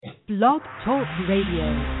Blog Talk Radio.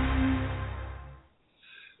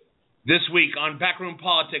 This week on Backroom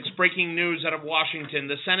Politics, breaking news out of Washington.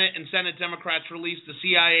 The Senate and Senate Democrats released the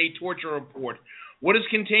CIA torture report. What is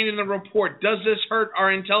contained in the report? Does this hurt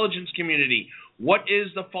our intelligence community? What is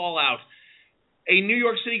the fallout? A New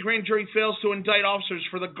York City grand jury fails to indict officers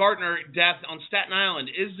for the Gartner death on Staten Island.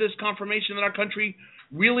 Is this confirmation that our country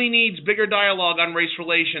really needs bigger dialogue on race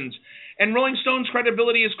relations? And Rolling Stone's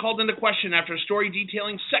credibility is called into question after a story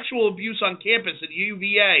detailing sexual abuse on campus at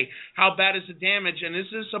UVA. How bad is the damage, and is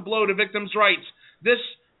this a blow to victims' rights? This,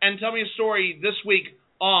 and tell me a story this week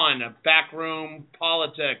on Backroom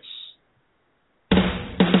Politics.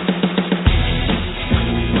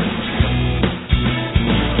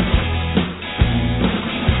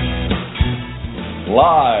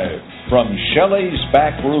 Live from Shelley's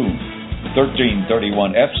Back Room,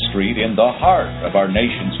 1331 F Street in the heart of our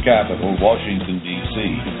nation's capital, Washington, D.C.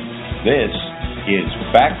 This is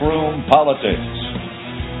Backroom Politics.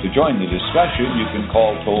 To join the discussion, you can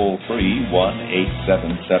call toll-free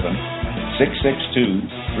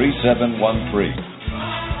 1-877-662-3713.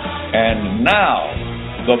 And now,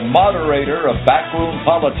 the moderator of Backroom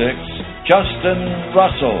Politics, Justin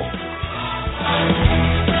Russell.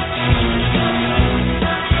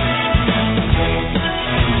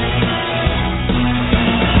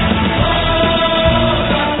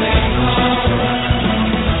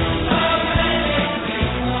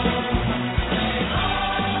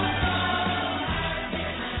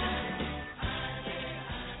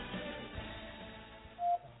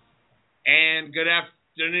 Good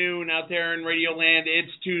afternoon out there in Radio Land.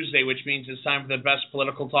 It's Tuesday, which means it's time for the best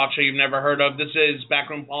political talk show you've never heard of. This is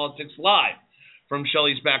Backroom Politics live from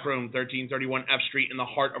Shelley's Back Room, 1331 F Street in the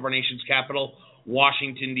heart of our nation's capital,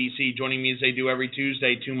 Washington, D.C. Joining me as they do every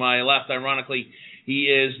Tuesday to my left, ironically, he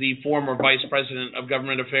is the former Vice President of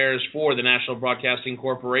Government Affairs for the National Broadcasting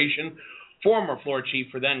Corporation, former floor chief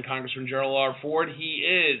for then Congressman Gerald R. Ford. He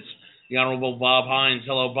is the Honorable Bob Hines.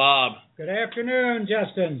 Hello, Bob. Good afternoon,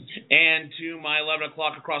 Justin. And to my 11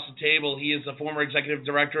 o'clock across the table, he is the former executive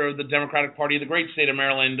director of the Democratic Party of the great state of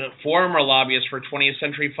Maryland, former lobbyist for 20th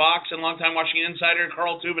Century Fox, and longtime Washington insider,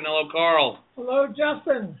 Carl Tubin. Hello, Carl. Hello,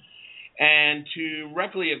 Justin. And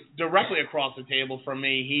directly across the table from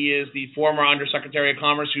me, he is the former Undersecretary of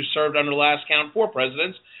Commerce who served under the last count 4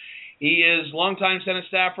 presidents. He is longtime Senate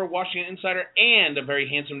staffer, Washington insider, and a very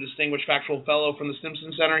handsome, distinguished factual fellow from the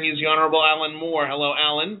Stimson Center. He is the Honorable Alan Moore. Hello,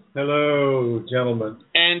 Alan. Hello, gentlemen.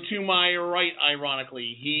 And to my right,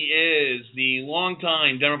 ironically, he is the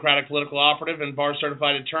longtime Democratic political operative and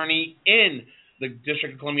bar-certified attorney in the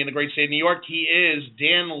District of Columbia in the great state of New York. He is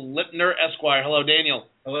Dan Lipner, Esquire. Hello, Daniel.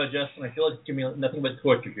 Hello, Justin. I feel like it's going to be nothing but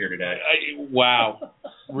torture here today. Wow.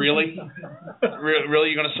 Really? Really?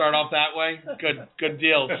 You're going to start off that way? Good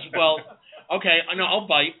deal. Well, okay. No, I'll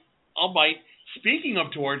bite. Speaking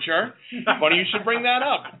of torture, funny you should bring that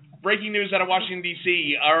up. Breaking news out of Washington,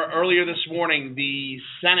 D.C. Earlier this morning, the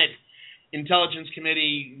Senate Intelligence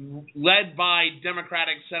Committee, led by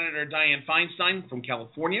Democratic Senator Dianne Feinstein from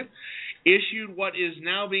California, issued what is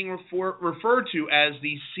now being referred to as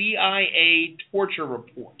the CIA torture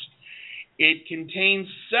report. It contains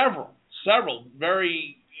several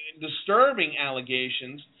very disturbing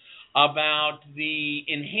allegations about the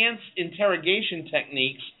enhanced interrogation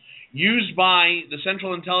techniques used by the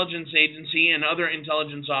Central Intelligence Agency and other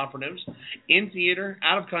intelligence operatives in theater,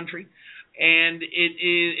 out of country, and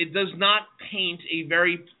it does not paint a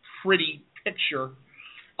very pretty picture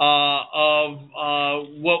of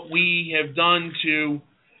what we have done to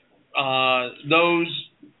those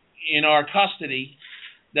in our custody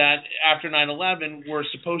that after 9/11 were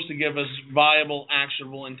supposed to give us viable,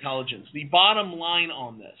 actionable intelligence. The bottom line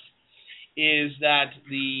on this is that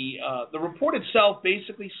the report itself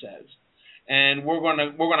basically says, and we're going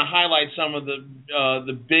to highlight some of the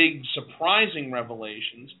big surprising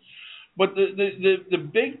revelations. But the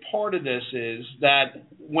big part of this is that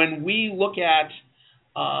when we look at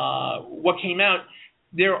what came out,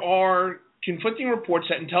 there are conflicting reports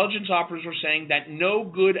that intelligence operatives were saying that no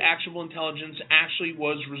good actionable intelligence actually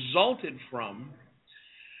was resulted from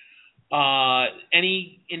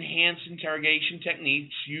any enhanced interrogation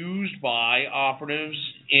techniques used by operatives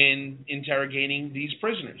in interrogating these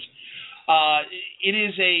prisoners. It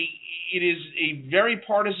is a very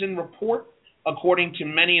partisan report, according to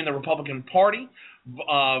many in the Republican Party.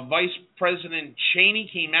 Vice President Cheney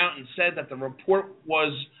came out and said that the report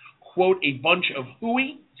was, quote, a bunch of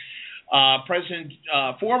hooey.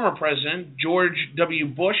 Former President George W.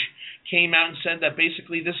 Bush came out and said that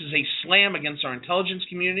basically this is a slam against our intelligence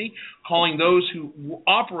community, calling those who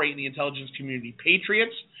operate in the intelligence community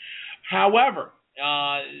patriots. However,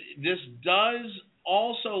 this does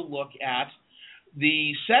also look at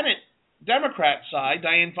the Senate Democrat side,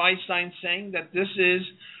 Dianne Feinstein saying that this is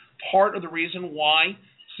part of the reason why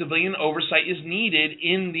civilian oversight is needed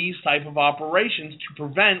in these type of operations to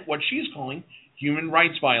prevent what she's calling human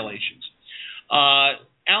rights violations.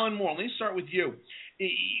 Alan Moore, let me start with you.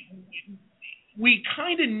 We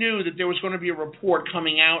kind of knew that there was going to be a report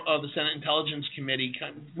coming out of the Senate Intelligence Committee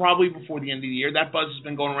probably before the end of the year. That buzz has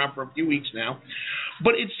been going around for a few weeks now.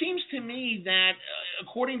 But it seems to me that,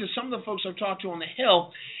 according to some of the folks I've talked to on the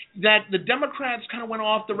Hill, that the Democrats kind of went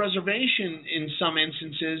off the reservation in some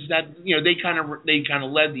instances. That they kind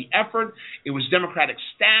of led the effort. It was Democratic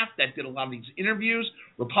staff that did a lot of these interviews.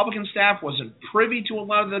 Republican staff wasn't privy to a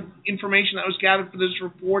lot of the information that was gathered for this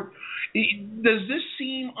report. Does this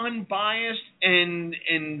seem unbiased and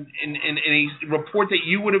a report that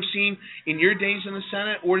you would have seen in your days in the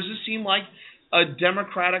Senate, or does this seem like a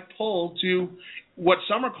Democratic pull to what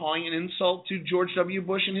some are calling an insult to George W.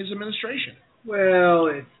 Bush and his administration? Well,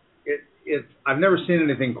 I've never seen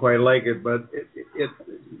anything quite like it, but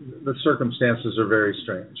the circumstances are very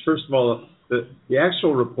strange. First of all, the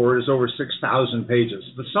actual report is over 6,000 pages.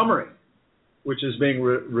 The summary, which is being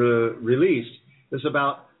released, is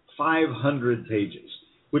about 500 pages,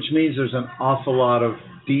 which means there's an awful lot of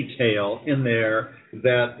detail in there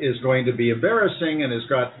that is going to be embarrassing, and has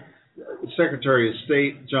got Secretary of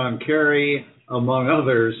State John Kerry, among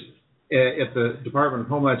others, at the Department of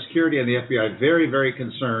Homeland Security and the FBI very, very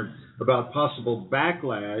concerned about possible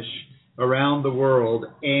backlash around the world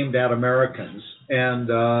aimed at Americans. And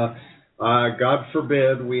God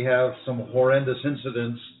forbid we have some horrendous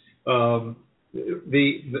incidents. The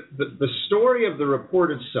story of the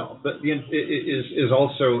report itself is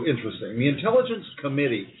also interesting. The Intelligence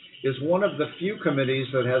Committee is one of the few committees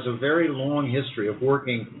that has a very long history of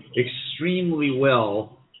working extremely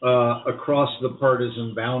well across the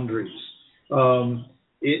partisan boundaries.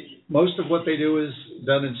 Most of what they do is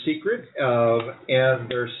done in secret, and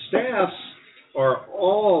their staffs are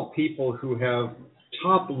all people who have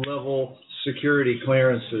top-level security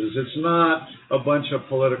clearances. It's not a bunch of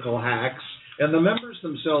political hacks, and the members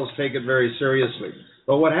themselves take it very seriously.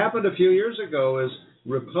 But what happened a few years ago is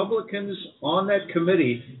Republicans on that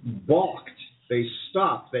committee balked. They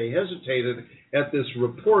stopped. They hesitated at this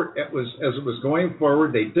report as it was going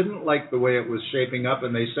forward. They didn't like the way it was shaping up,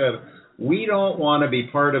 and they said, we don't want to be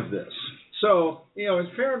part of this. So, in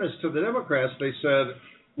fairness to the Democrats, they said,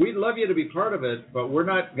 we'd love you to be part of it, but we're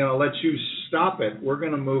not going to let you stop it. We're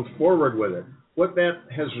going to move forward with it. What that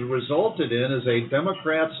has resulted in is a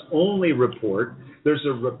Democrats-only report. There's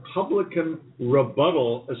a Republican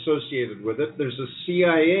rebuttal associated with it. There's a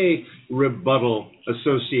CIA rebuttal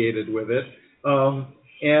associated with it.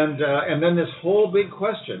 And then this whole big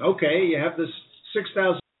question. Okay, you have this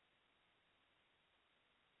 6,000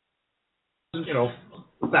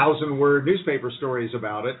 1,000-word newspaper stories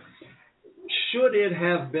about it. Should it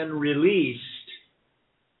have been released?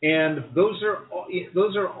 And those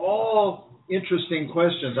are all interesting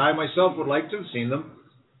questions. I myself would like to have seen them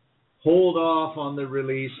hold off on the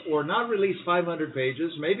release, or not release 500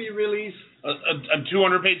 pages, maybe release a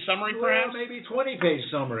 200-page summary, perhaps? Well, maybe 20-page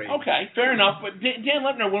summary. Okay, fair enough. But Dan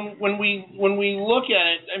Lepner, when we look at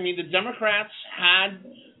it, I mean, the Democrats had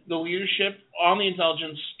the leadership on the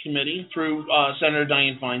Intelligence Committee through Senator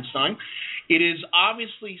Dianne Feinstein. It is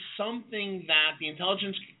obviously something that the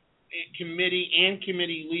Intelligence Committee and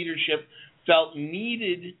committee leadership felt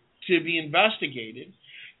needed to be investigated.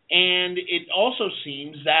 And it also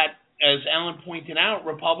seems that, as Alan pointed out,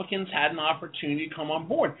 Republicans had an opportunity to come on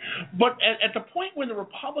board. But at the point when the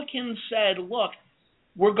Republicans said, look,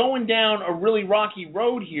 we're going down a really rocky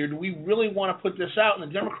road here. Do we really want to put this out? And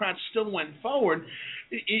the Democrats still went forward.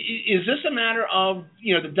 Is this a matter of,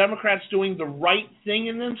 the Democrats doing the right thing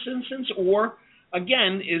in this instance? Or,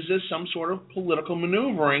 again, is this some sort of political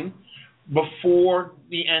maneuvering before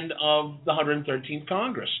the end of the 113th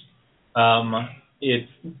Congress?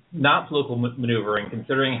 It's not political maneuvering,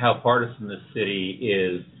 considering how partisan this city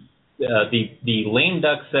is. The lame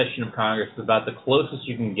duck session of Congress is about the closest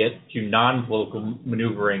you can get to non-political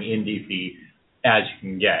maneuvering in D.C. as you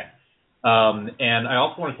can get. And I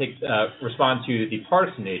also want to respond to the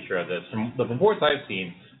partisan nature of this. From the reports I've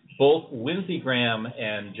seen, both Lindsey Graham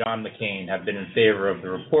and John McCain have been in favor of the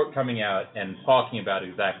report coming out and talking about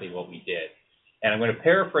exactly what we did. And I'm going to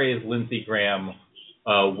paraphrase Lindsey Graham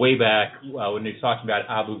way back when he was talking about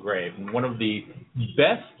Abu Ghraib. And one of the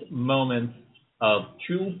best moments of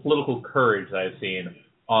true political courage that I've seen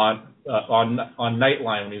on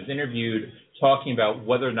Nightline when he was interviewed talking about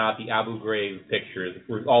whether or not the Abu Ghraib pictures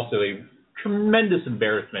were also a tremendous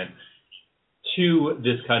embarrassment to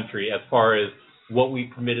this country as far as what we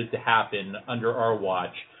permitted to happen under our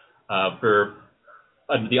watch for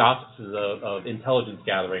under the auspices of intelligence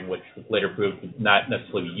gathering, which later proved not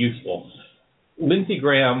necessarily useful. Lindsey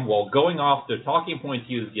Graham, while going off the talking points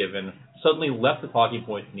he was given, suddenly left the talking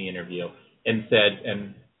points in the interview and said,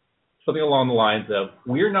 and something along the lines of,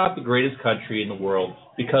 we're not the greatest country in the world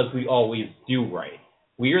because we always do right.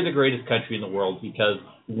 We are the greatest country in the world because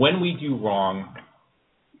when we do wrong,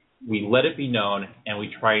 we let it be known and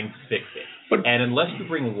we try and fix it. And unless you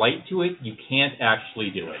bring light to it, you can't actually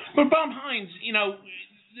do it. But Bob Hines,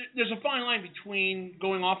 there's a fine line between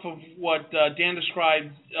going off of what Dan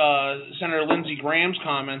described Senator Lindsey Graham's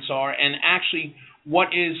comments are and actually what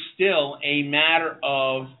is still a matter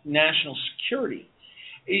of national security.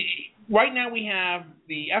 Right now we have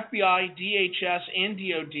the FBI, DHS, and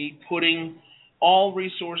DOD putting all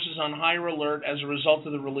resources on higher alert as a result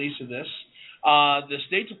of the release of this. The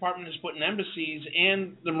State Department has put embassies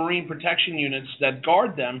and the Marine protection units that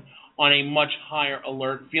guard them on a much higher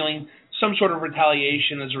alert, feeling some sort of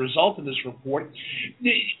retaliation as a result of this report.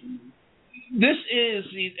 This is,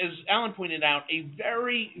 as Alan pointed out, a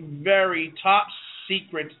very, very top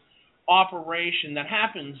secret operation that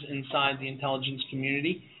happens inside the intelligence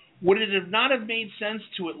community. Would it have not have made sense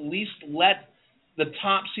to at least let the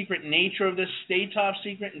top secret nature of this stay top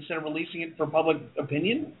secret instead of releasing it for public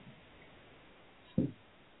opinion?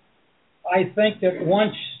 I think that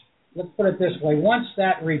let's put it this way, once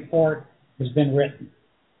that report has been written,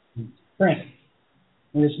 printed,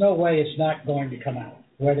 there's no way it's not going to come out,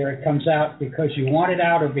 whether it comes out because you want it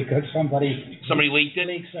out or because somebody leaked it?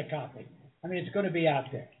 Leaks a copy. I mean, it's going to be out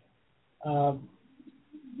there.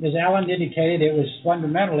 As Alan indicated, it was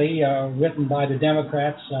fundamentally written by the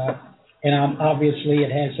Democrats, and obviously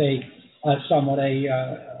it has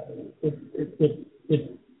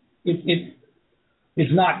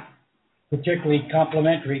it's not particularly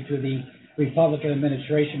complimentary to the Republican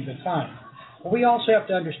administration at the time. But we also have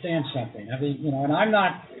to understand something. I mean, and I'm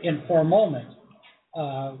not for a moment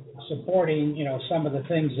supporting, some of the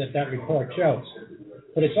things that report shows.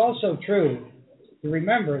 But it's also true to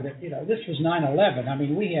remember that, this was 9/11. I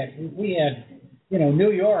mean, we had,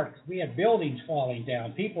 New York, we had buildings falling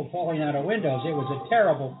down, people falling out of windows. It was a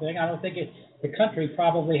terrible thing. I don't think the country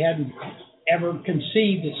probably hadn't ever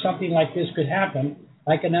conceived that something like this could happen.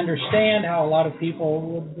 I can understand how a lot of people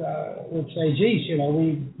would say, geez,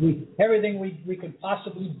 we everything we could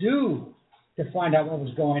possibly do to find out what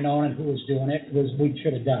was going on and who was doing it we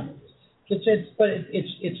should have done. I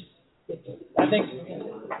think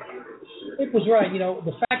it was right.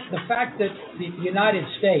 The fact that the United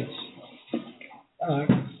States,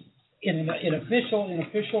 in an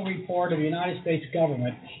official report of the United States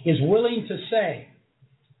government, is willing to say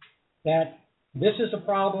that this is a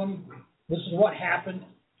problem. This is what happened.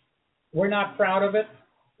 We're not proud of it,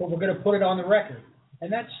 but we're going to put it on the record.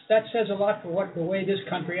 And that says a lot for the way this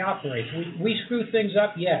country operates. We screw things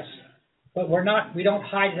up, yes, but we don't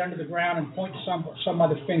hide it under the ground and point some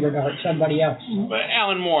other finger at somebody else.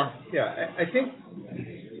 Alan Moore. Yeah, I think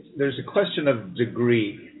there's a question of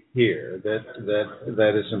degree here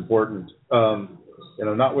that is important.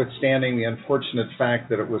 Notwithstanding the unfortunate fact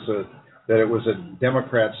that it was a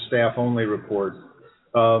Democrat staff-only report.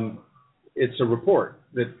 It's a report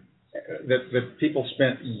that people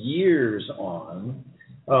spent years on.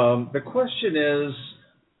 The question is,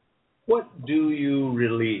 what do you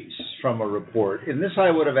release from a report? And this I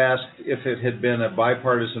would have asked if it had been a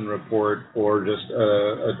bipartisan report or just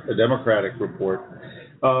a Democratic report.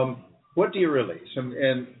 What do you release?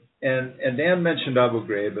 And Dan mentioned Abu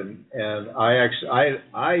Ghraib, and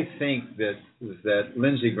I think that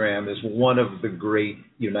Lindsey Graham is one of the great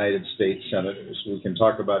United States senators. We can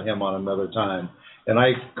talk about him on another time. And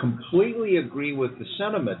I completely agree with the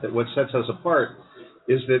sentiment that what sets us apart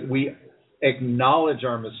is that we acknowledge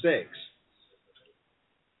our mistakes.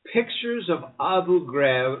 Pictures of Abu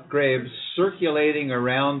Ghraib circulating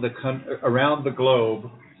around the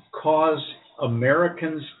globe cause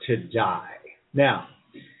Americans to die. Now,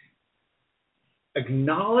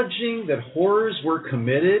 acknowledging that horrors were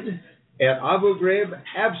committed at Abu Ghraib,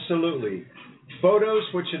 absolutely. Photos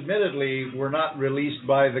which admittedly were not released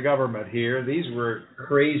by the government here. These were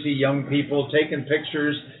crazy young people taking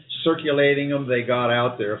pictures, circulating them. They got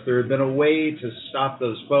out there. If there had been a way to stop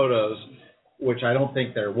those photos, which I don't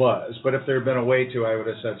think there was, but if there had been a way to, I would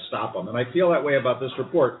have said stop them. And I feel that way about this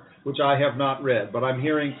report, which I have not read, but I'm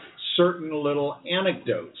hearing certain little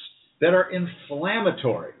anecdotes that are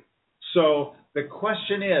inflammatory. So the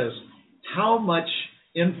question is, how much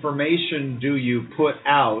information do you put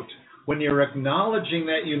out when you're acknowledging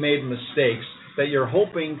that you made mistakes, that you're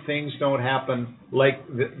hoping things don't happen like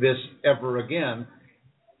this ever again?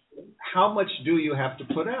 how much do you have to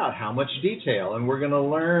put out? How much detail? And we're going to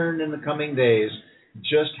learn in the coming days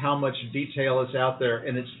just how much detail is out there.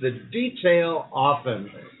 And it's the detail often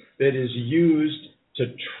that is used to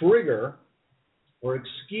trigger or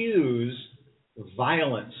excuse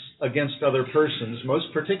violence against other persons, most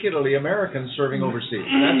particularly Americans serving overseas.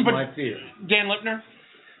 That's my fear. Dan Lipner?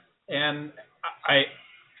 And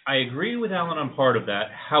I agree with Alan on part of that.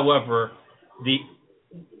 However,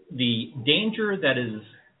 the danger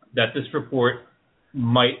that this report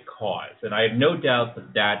might cause, and I have no doubt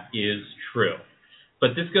that is true,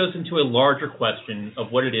 but this goes into a larger question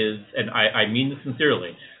of what it is, and I mean this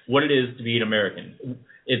sincerely, what it is to be an American.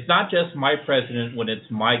 It's not just my president when it's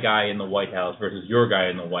my guy in the White House versus your guy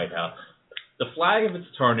in the White House. The flag, if it's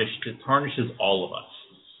tarnished, it tarnishes all of us.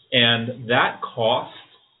 And that cost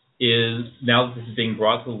is, now that this is being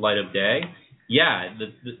brought to the light of day, yeah,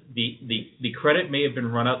 the credit may have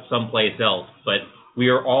been run up someplace else, but we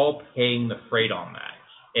are all paying the freight on that.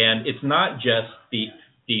 And it's not just the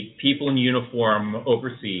people in uniform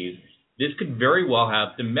overseas. This could very well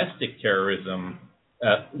have domestic terrorism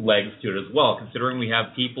legs to it as well, considering we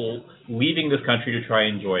have people leaving this country to try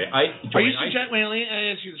and enjoy it. Wait, let me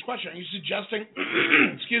ask you this question. Are you suggesting,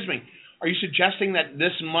 excuse me, are you suggesting that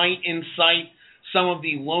this might incite some of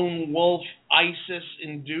the lone wolf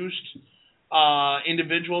ISIS-induced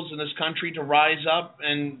individuals in this country to rise up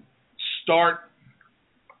and start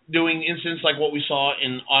doing incidents like what we saw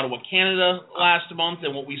in Ottawa, Canada last month,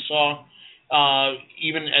 and what we saw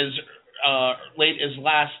even as late as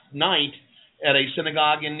last night at a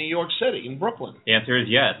synagogue in New York City, in Brooklyn? The answer is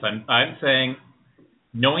yes. I'm saying,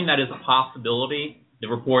 knowing that is a possibility, the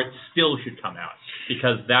report still should come out,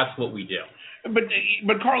 because that's what we do.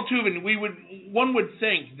 But Carl Tuvin, one would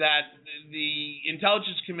think that the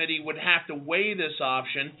Intelligence Committee would have to weigh this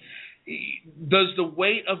option. Does the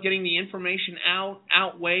weight of getting the information out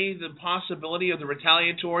outweigh the possibility of the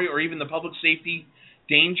retaliatory or even the public safety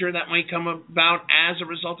danger that might come about as a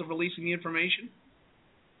result of releasing the information?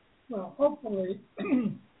 Well, hopefully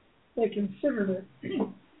they considered it.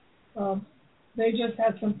 They just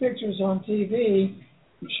had some pictures on TV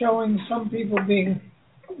showing some people being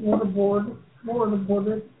waterboarded,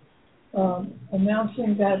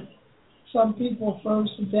 announcing that some people froze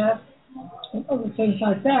to death and other things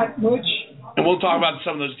like that, which... And we'll talk about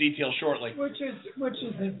some of those details shortly. Which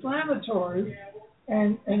is inflammatory,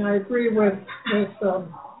 and I agree with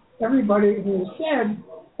everybody who said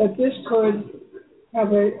that this could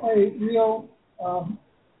have a real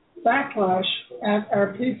backlash at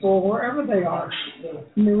our people wherever they are.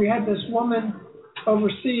 I mean, we had this woman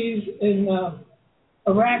overseas in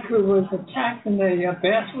Iraq who was attacked in a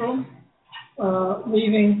bathroom,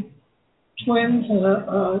 leaving twins and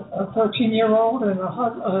a 13-year-old and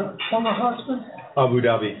a former husband. Abu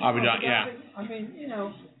Dhabi, yeah. I mean,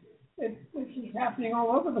 this is happening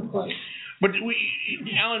all over the place. But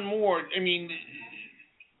Alan Moore, I mean,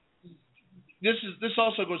 this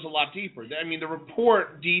also goes a lot deeper. I mean, the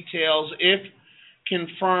report details, if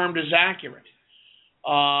confirmed as accurate,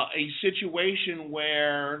 a situation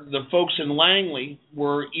where the folks in Langley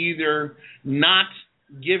were either not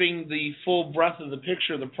giving the full breadth of the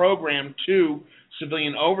picture of the program to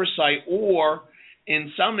civilian oversight, or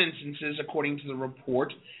in some instances, according to the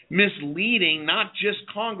report, misleading not just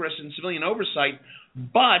Congress and civilian oversight,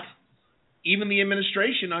 but even the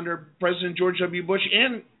administration under President George W. Bush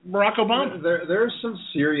and Barack Obama. There are some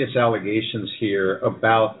serious allegations here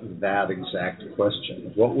about that exact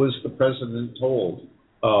question. What was the president told?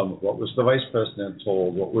 What was the vice president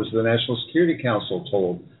told? What was the National Security Council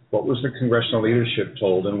told? What was the congressional leadership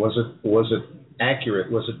told? And was it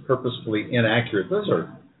accurate? Was it purposefully inaccurate? Those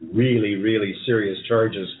are really, really serious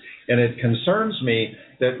charges. And it concerns me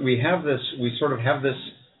that we sort of have this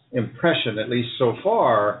impression, at least so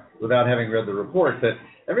far, without having read the report, that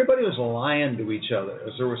everybody was lying to each other,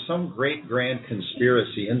 as there was some great grand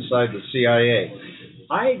conspiracy inside the CIA.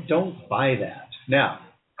 I don't buy that. Now,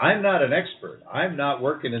 I'm not an expert. I'm not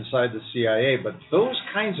working inside the CIA, but those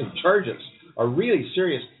kinds of charges are really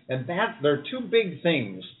serious. And there are two big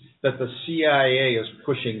things that the CIA is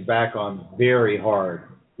pushing back on very hard.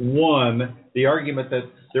 One, the argument that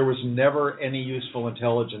there was never any useful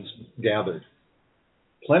intelligence gathered.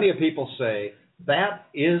 Plenty of people say that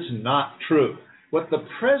is not true. What the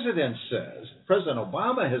president says, President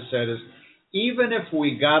Obama has said, is even if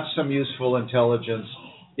we got some useful intelligence,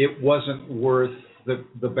 it wasn't worth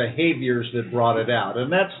the behaviors that brought it out.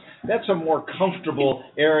 And that's a more comfortable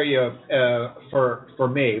area for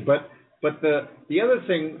me. But the other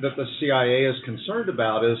thing that the CIA is concerned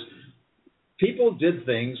about is people did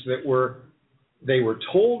things that they were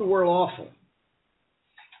told were lawful.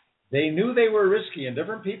 They knew they were risky, and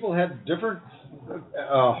different people had different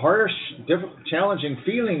harsh, different challenging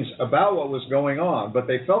feelings about what was going on, but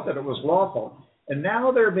they felt that it was lawful. And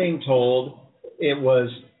now they're being told it was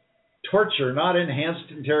torture, not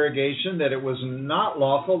enhanced interrogation, that it was not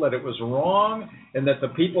lawful, that it was wrong, and that the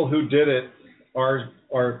people who did it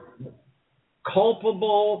are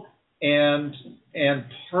culpable and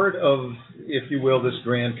part of, if you will, this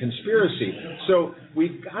grand conspiracy. So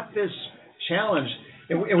we've got this challenge,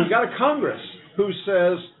 and we've got a Congress who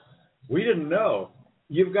says, we didn't know.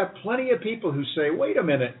 You've got plenty of people who say, wait a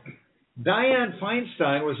minute, Dianne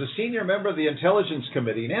Feinstein was a senior member of the Intelligence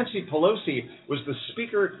Committee. Nancy Pelosi was the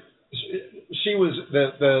Speaker. She was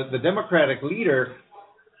the Democratic leader.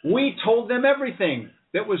 We told them everything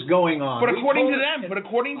that was going on. But according to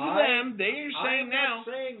them, they're saying now. I'm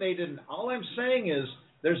not saying they didn't. All I'm saying is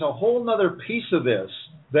there's a whole other piece of this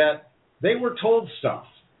that they were told stuff.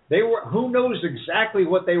 Who knows exactly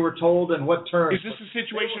what they were told and what terms. Is this a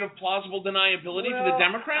situation of plausible deniability for the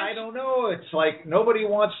Democrats? I don't know. It's like nobody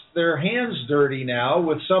wants their hands dirty now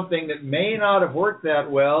with something that may not have worked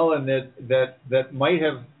that well and that might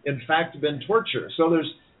have in fact been torture. So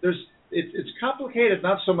it's complicated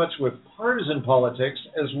not so much with partisan politics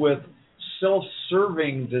as with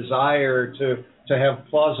self-serving desire to have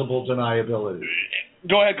plausible deniability.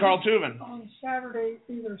 Go ahead, Carl Tuvin. On Saturday,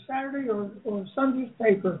 either Saturday or Sunday's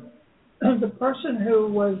paper, the person who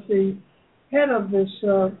was the head of this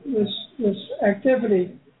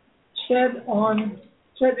activity said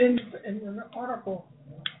in an article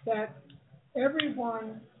that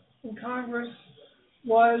everyone in Congress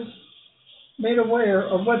was made aware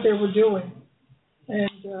of what they were doing,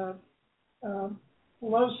 and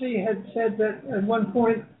Pelosi had said that at one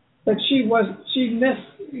point that she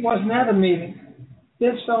wasn't at a meeting.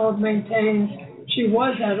 This fellow maintains she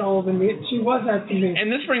was at all the meetings. She was at the meeting.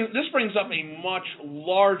 And this brings up a much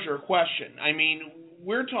larger question. I mean,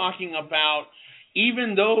 we're talking about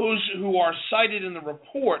even those who are cited in the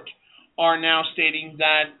report are now stating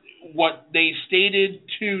that what they stated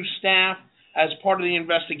to staff as part of the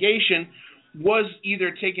investigation was either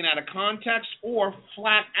taken out of context or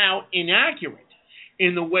flat out inaccurate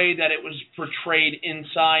in the way that it was portrayed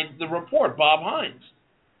inside the report. Bob Hines.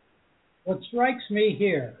 What strikes me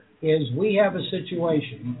here is we have a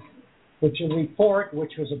situation which a report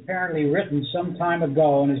which was apparently written some time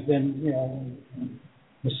ago and has been,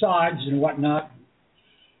 massaged and whatnot,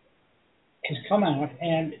 has come out,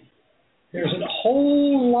 and there's a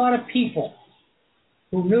whole lot of people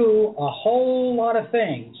who knew a whole lot of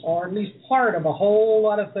things, or at least part of a whole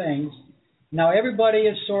lot of things. Now everybody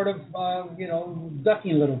is sort of,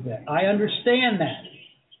 ducking a little bit. I understand that.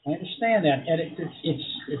 And it's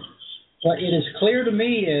what it is clear to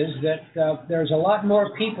me is that there's a lot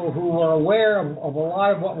more people who were aware of a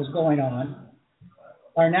lot of what was going on,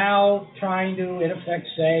 are now trying to, in effect,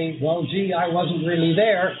 say, well, gee, I wasn't really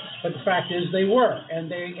there, but the fact is they were,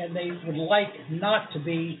 and they would like not to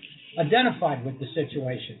be identified with the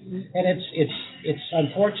situation. And it's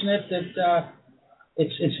unfortunate that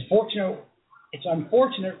it's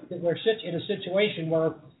unfortunate that we're in a situation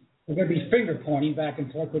where we're going to be finger pointing back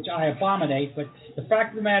and forth, which I abominate. But the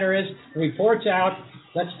fact of the matter is, the report's out.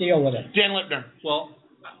 Let's deal with it. Dan Lipner. Well,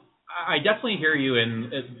 I definitely hear you,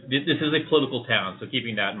 and this is a political town, so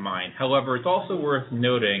keeping that in mind. However, it's also worth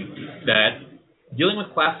noting that dealing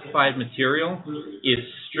with classified material is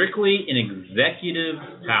strictly an executive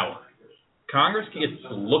power. Congress gets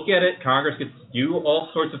to look at it. Congress gets to do all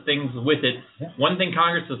sorts of things with it. One thing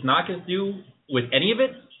Congress does not get to do with any of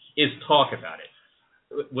it is talk about it.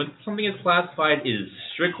 When something is classified, it is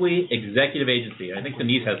strictly executive agency. I think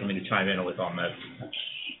Denise has something to chime in with on that.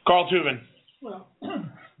 Carl Tuvin. Well,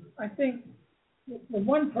 I think the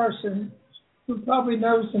one person who probably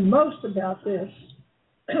knows the most about this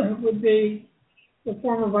would be the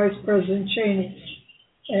former Vice President Cheney.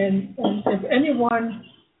 And if anyone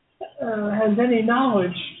has any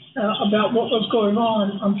knowledge about what was going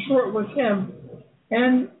on, I'm sure it was him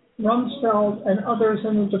and Rumsfeld and others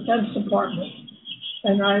in the Defense Department.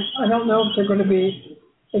 And I don't know if this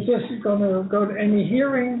is going to go to any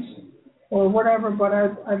hearings or whatever, but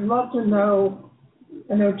I'd love to know.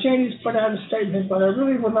 I know Cheney's put out a statement, but I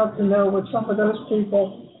really would love to know what some of those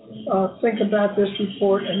people think about this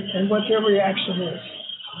report and what their reaction is.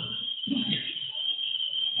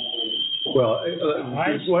 Well,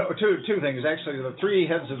 two things. Actually, the three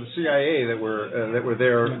heads of the CIA that were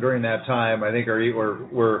there during that time, I think,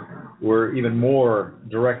 were even more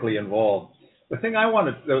directly involved. The thing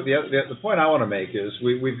the point I want to make is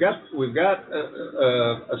we've got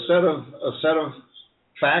a set of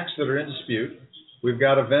facts that are in dispute. We've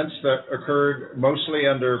got events that occurred mostly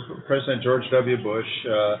under President George W. Bush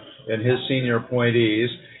and his senior appointees.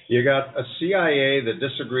 You got a CIA that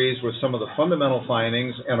disagrees with some of the fundamental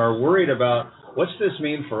findings and are worried about what's this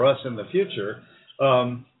mean for us in the future.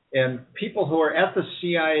 And people who are at the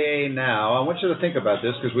CIA now, I want you to think about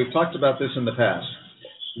this because we've talked about this in the past,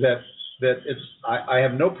 that I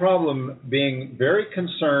have no problem being very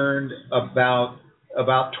concerned about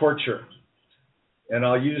torture. And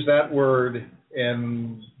I'll use that word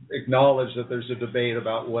and acknowledge that there's a debate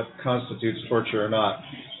about what constitutes torture or not.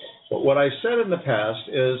 But what I said in the past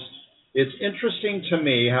is it's interesting to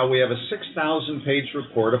me how we have a 6,000-page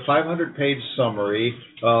report, a 500-page summary,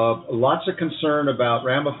 lots of concern about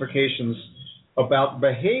ramifications, about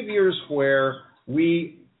behaviors where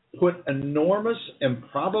we put enormous and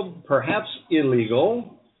perhaps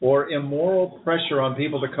illegal or immoral pressure on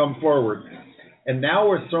people to come forward. And now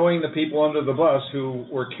we're throwing the people under the bus who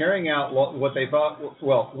were carrying out what they thought,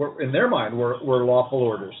 in their mind, were lawful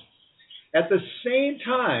orders. At the same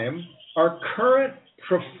time, our current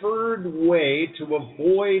preferred way to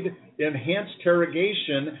avoid enhanced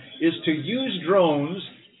interrogation is to use drones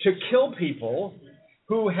to kill people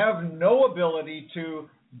who have no ability to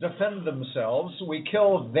defend themselves. We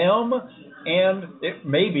kill them and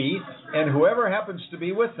whoever happens to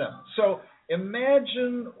be with them. So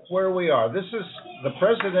imagine where we are. The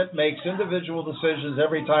president makes individual decisions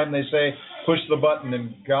every time they say push the button,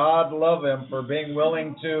 and God love him for being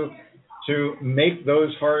willing to make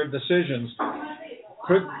those hard decisions.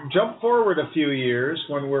 Could jump forward a few years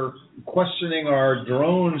when we're questioning our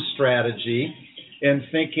drone strategy and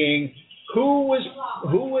thinking who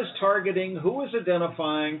was targeting, who was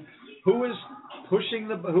identifying, who was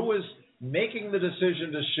making the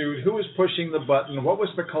decision to shoot, who was pushing the button, what was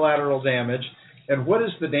the collateral damage, and what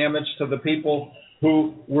is the damage to the people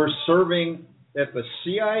who were serving at the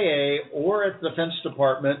CIA or at the Defense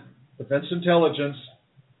Department, Defense Intelligence,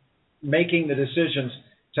 making the decisions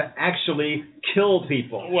to actually kill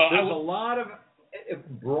people. Well, there's a lot of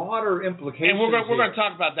broader implications. And we're going to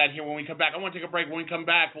talk about that here when we come back. I want to take a break. When we come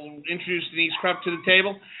back, we'll introduce Denise Krupp to the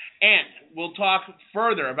table, and we'll talk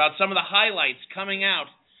further about some of the highlights coming out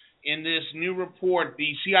in this new report,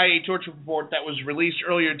 the CIA torture report that was released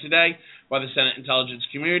earlier today by the Senate Intelligence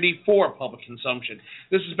Community for public consumption.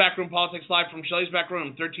 This is Backroom Politics live from Shelley's Back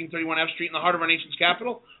Room, 1331 F Street in the heart of our nation's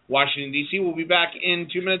capital, Washington, D.C. We'll be back in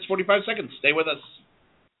 2 minutes, 45 seconds. Stay with us.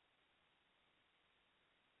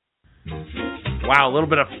 Wow, a little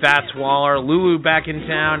bit of fat swaller. Lulu back in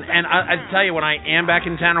town. And I tell you, when I am back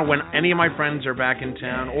in town or when any of my friends are back in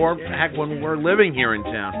town, or heck, when we're living here in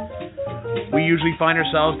town, we usually find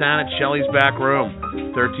ourselves down at Shelley's Back Room,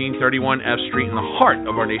 1331 F Street in the heart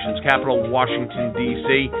of our nation's capital, Washington, D.C.,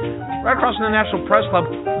 right across from the National Press Club.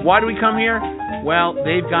 Why do we come here? Well,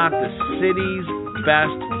 they've got the city's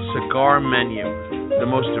best cigar menu, the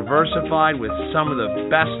most diversified with some of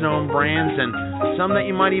the best-known brands and some that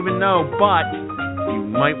you might even know, but you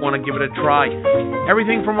might want to give it a try.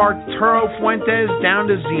 Everything from Arturo Fuentes down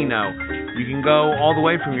to Zeno. You can go all the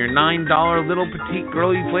way from your $9 little petite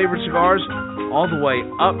girly flavored cigars all the way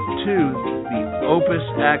up to the Opus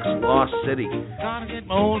X Lost City.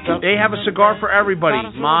 They have a cigar for everybody,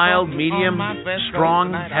 mild, medium,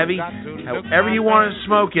 strong, heavy. However you want to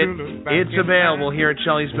smoke it, it's available here at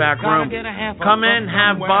Shelley's Back Room. Come in,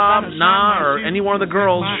 have Bob, or any one of the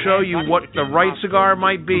girls show you what the right cigar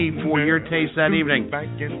might be for your taste that evening.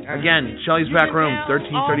 Again, Shelley's Back Room,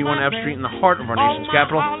 1331 F Street in the heart of our nation's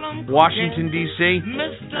capital, Washington, D.C.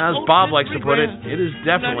 As Bob likes to put it, it is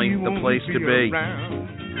definitely the place to be.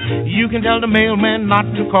 You can tell the mailman not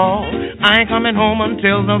to call. I ain't coming home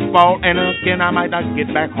until the fall, and again I might not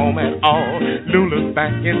get back home at all. Lula's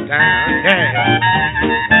back in town,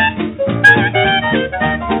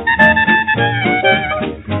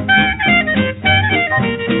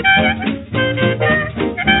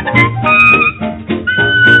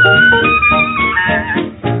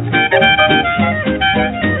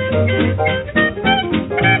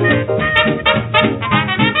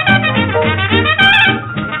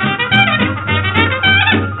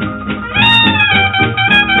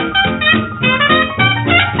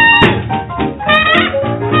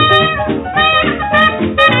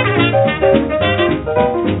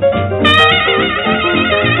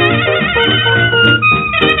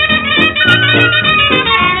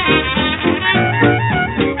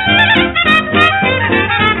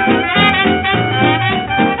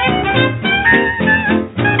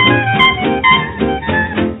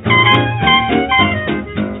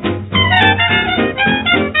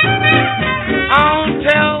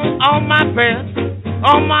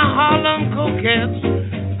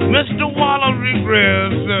 Mr. Waller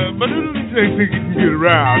regress, but it doesn't think you can get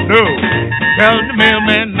around. No, tell the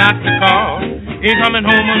mailman not to call. Ain't coming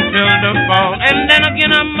home until the fall. And then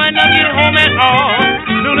again, I might not get home at all.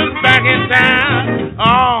 Lula's back in town.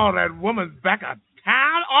 Oh, that woman's back in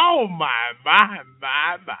town. Oh, my.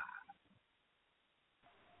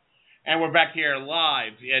 And we're back here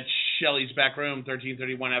live at Shelley's Back Room,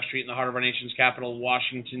 1331 F Street in the heart of our nation's capital,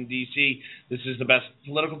 Washington, D.C. This is the best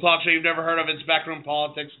political talk show you've never heard of. It's Backroom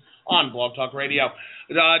Politics on Blog Talk Radio.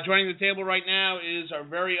 Joining the table right now is our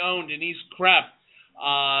very own Denise Krepp,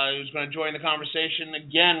 who's going to join the conversation.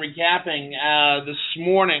 Again, recapping this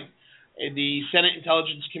morning, the Senate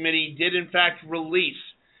Intelligence Committee did, in fact, release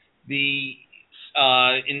the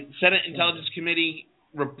Senate Intelligence Committee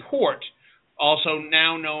report, also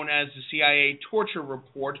now known as the CIA Torture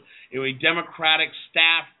Report, a Democratic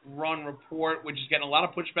staff-run report, which is getting a lot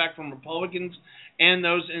of pushback from Republicans and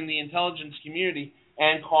those in the intelligence community,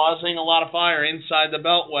 and causing a lot of fire inside the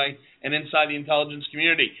Beltway and inside the intelligence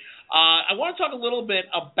community. I want to talk a little bit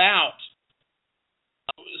about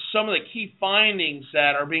some of the key findings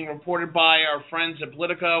that are being reported by our friends at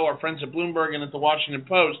Politico, our friends at Bloomberg, and at the Washington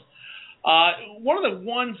Post. One of the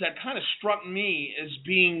ones that kind of struck me as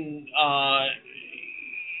being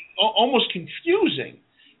almost confusing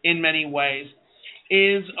in many ways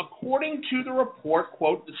is, according to the report,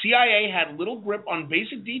 quote, the CIA had little grip on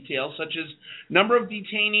basic details such as number of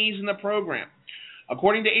detainees in the program.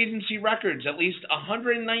 According to agency records, at least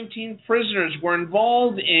 119 prisoners were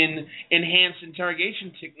involved in enhanced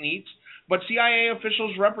interrogation techniques, but CIA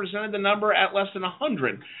officials represented the number at less than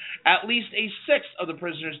 100. At least a sixth of the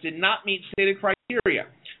prisoners did not meet stated criteria.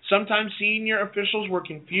 Sometimes senior officials were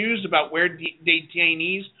confused about where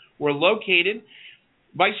detainees were located.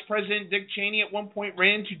 Vice President Dick Cheney at one point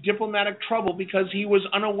ran into diplomatic trouble because he was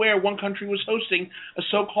unaware one country was hosting a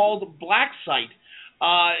so-called black site.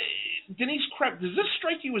 Denise Krepp, does this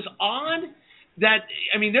strike you as odd? That,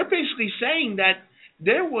 I mean, they're basically saying that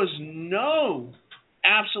there was no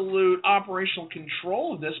absolute operational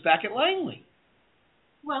control of this back at Langley.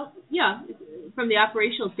 Well, yeah, from the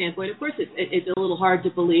operational standpoint, of course, it's a little hard to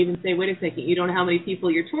believe and say, wait a second, you don't know how many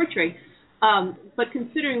people you're torturing. But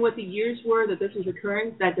considering what the years were that this was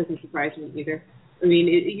occurring, that doesn't surprise me either. I mean,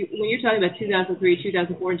 when you're talking about 2003,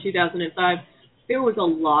 2004, and 2005, there was a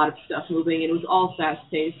lot of stuff moving, and it was all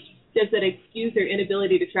fast-paced. Does that excuse their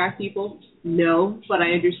inability to track people? No, but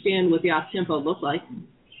I understand what the op-tempo looked like.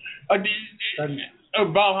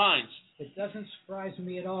 Bob Hines. It doesn't surprise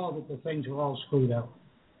me at all that the things were all screwed up,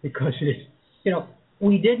 because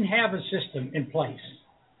we didn't have a system in place,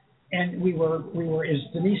 and we were as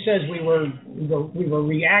Denise says, we were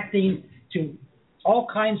reacting to all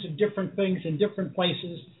kinds of different things in different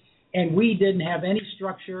places, and we didn't have any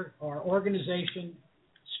structure or organization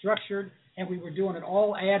structured, and we were doing it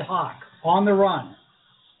all ad hoc, on the run,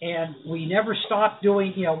 and we never stopped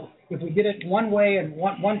doing. If we did it one way and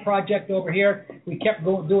one project over here, we kept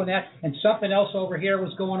doing that, and something else over here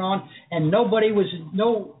was going on, and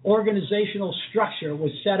no organizational structure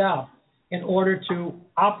was set up in order to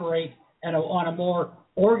operate on a more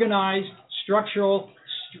organized, structural,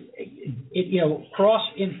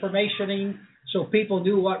 cross-informationing, so people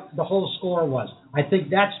knew what the whole score was. I think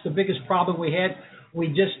that's the biggest problem we had. We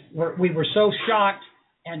were so shocked,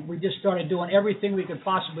 and we just started doing everything we could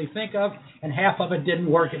possibly think of, and half of it didn't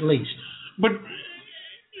work at least. But,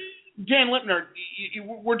 Dan Lipner,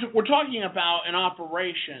 we're talking about an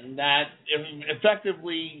operation that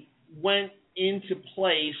effectively went into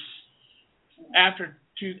place after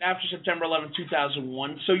September 11,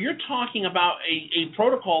 2001. So you're talking about a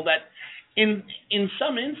protocol that, in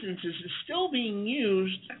some instances, is still being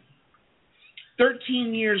used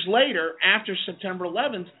 13 years later after September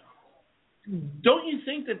 11th. Don't you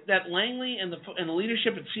think that Langley and the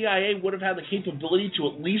leadership at CIA would have had the capability to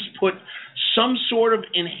at least put some sort of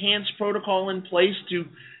enhanced protocol in place to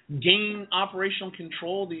gain operational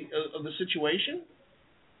control of the situation?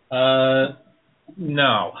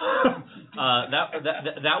 No.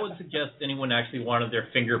 That would suggest anyone actually wanted their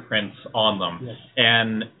fingerprints on them. Yes.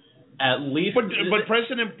 And at least, but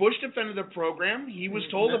President Bush defended the program. He was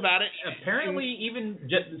told about it. Apparently, even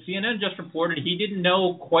CNN just reported he didn't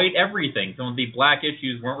know quite everything. Some of the black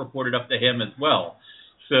issues weren't reported up to him as well.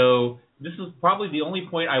 So this is probably the only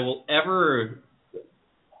point I will ever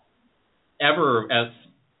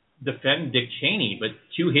defend Dick Cheney. But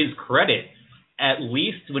to his credit, at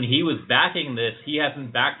least when he was backing this, he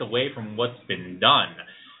hasn't backed away from what's been done.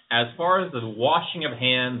 As far as the washing of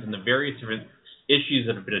hands and the various different issues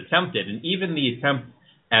that have been attempted, and even the attempt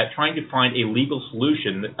at trying to find a legal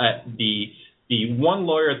solution, the the one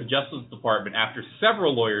lawyer at the Justice Department, after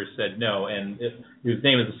several lawyers said no, and his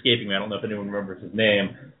name is escaping me, I don't know if anyone remembers his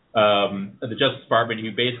name, at the Justice Department,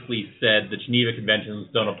 who basically said the Geneva Conventions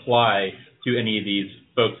don't apply to any of these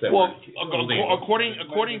folks that were according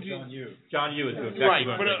to John Yoo is exactly right,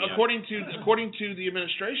 but according to the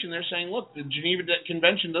administration, they're saying, look, the Geneva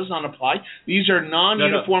Convention does not apply. These are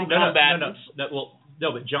non-uniform combatants.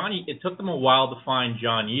 No, but it took them a while to find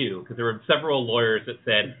John Yoo, because there were several lawyers that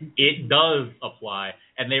said it does apply,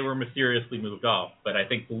 and they were mysteriously moved off. But I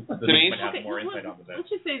think the might have more insight on that. Let's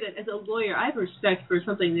just say that as a lawyer, I have respect for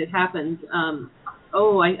something that happened.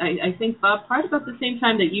 I think, Bob, probably about the same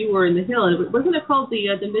time that you were in the Hill. Wasn't it called the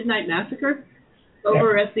Midnight Massacre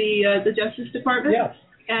over at the Justice Department? Yes.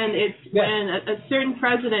 And it's when a certain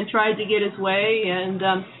president tried to get his way and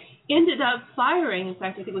ended up firing. In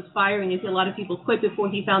fact, I think it was firing until a lot of people quit before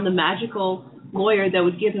he found the magical lawyer that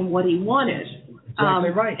would give him what he wanted.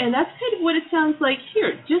 Exactly right. And that's kind of what it sounds like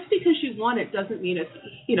here. Just because you want it doesn't mean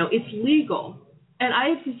it's legal. And I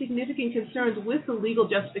have some significant concerns with the legal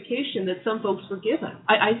justification that some folks were given.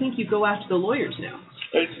 I think you go after the lawyers now.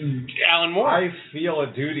 Alan Moore. I feel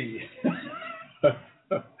a duty.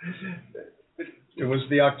 It was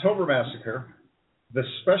the October Massacre. The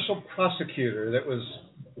special prosecutor that was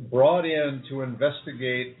brought in to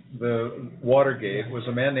investigate the Watergate was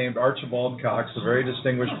a man named Archibald Cox, a very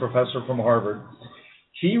distinguished professor from Harvard.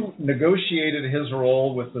 He negotiated his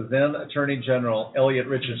role with the then Attorney General, Elliot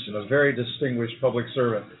Richardson, a very distinguished public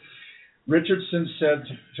servant. Richardson said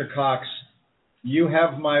to Cox, "You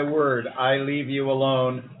have my word, I leave you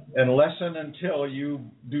alone unless and until you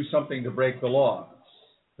do something to break the law."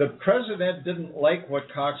 The president didn't like what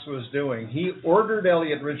Cox was doing. He ordered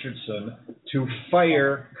Elliot Richardson to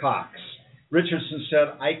fire Cox. Richardson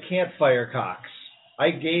said, "I can't fire Cox. I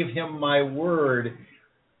gave him my word.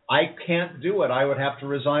 I can't do it. I would have to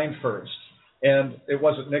resign first." And it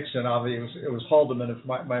wasn't Nixon, obviously. It was Haldeman, if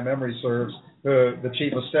my memory serves, the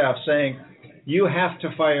chief of staff, saying, "You have to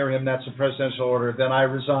fire him. That's a presidential order. Then I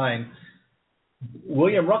resign."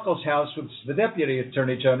 William Ruckelshaus was the deputy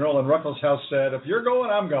attorney general, and Ruckelshaus said, "If you're going,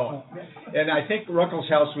 I'm going." And I think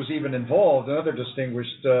Ruckelshaus was even involved, another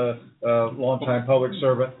distinguished longtime public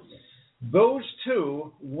servant. Those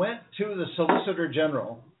two went to the Solicitor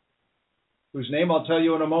General, whose name I'll tell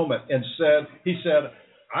you in a moment, and he said,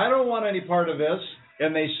 "I don't want any part of this."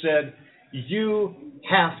 And they said, "You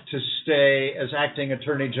have to stay as acting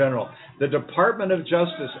Attorney General. The Department of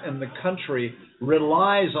Justice in the country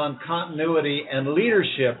relies on continuity and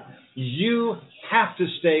leadership. You have to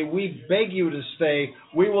stay. We beg you to stay.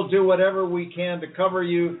 We will do whatever we can to cover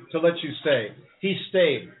you to let you stay." He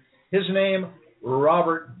stayed. His name,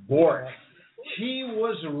 Robert Bork. He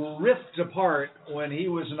was ripped apart when he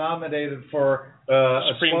was nominated for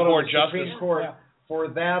a Supreme spot Court on the justice. Supreme Court for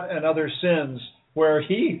that and other sins, where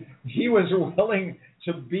he was willing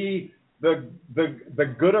to be the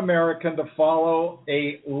good American to follow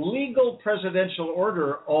a legal presidential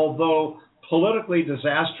order, although politically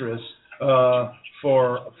disastrous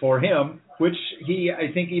for him, which he,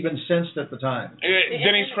 I think, even sensed at the time.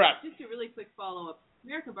 Denny's crap. Just a really quick follow-up.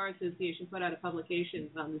 American Bar Association put out a publication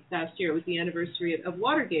this past year. It was the anniversary of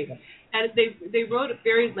Watergate. And they wrote a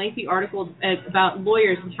very lengthy article about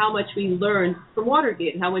lawyers and how much we learned from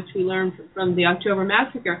Watergate and how much we learned from the October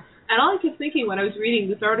Massacre. And all I kept thinking when I was reading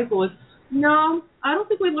this article was, no, I don't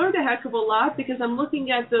think we learned a heck of a lot, because I'm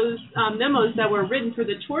looking at those memos that were written for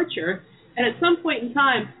the torture. And at some point in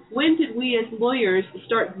time, when did we as lawyers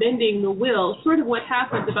start bending the will, sort of what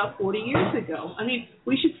happened about 40 years ago? I mean,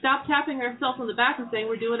 we should stop tapping ourselves on the back and saying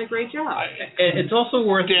we're doing a great job. It's also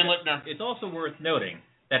worth Dan Lipner. It's also worth noting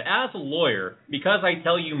that as a lawyer, because I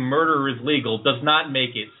tell you murder is legal does not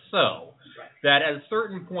make it so. That at a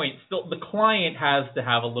certain point, still the client has to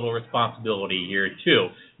have a little responsibility here too.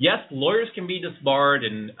 Yes, lawyers can be disbarred,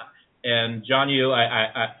 and John Yoo,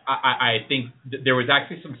 I think there was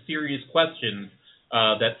actually some serious questions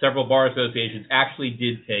that several bar associations actually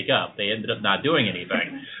did take up. They ended up not doing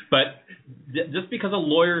anything. But just because a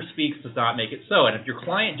lawyer speaks does not make it so. And if your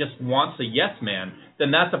client just wants a yes man,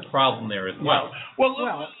 then that's a problem there as well. Well,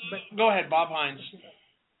 go ahead, Bob Hines.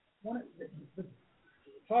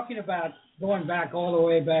 Talking about going back all the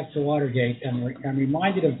way back to Watergate, and I'm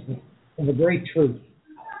reminded of a great truth.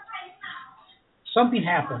 Something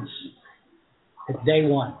happens at day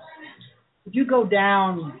one. If you go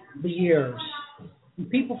down the years,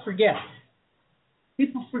 people forget.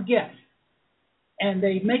 People forget. And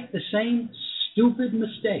they make the same stupid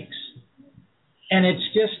mistakes. And it's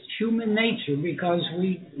just human nature, because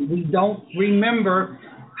we don't remember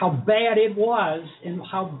how bad it was and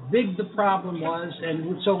how big the problem was,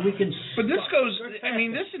 and so we can. But this goes. I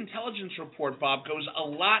mean, this intelligence report, Bob, goes a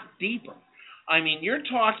lot deeper. I mean, you're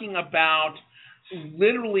talking about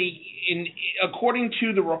literally, according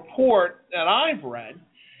to the report that I've read,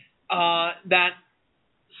 that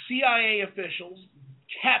CIA officials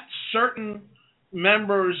kept certain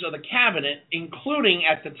members of the cabinet, including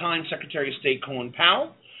at the time Secretary of State Colin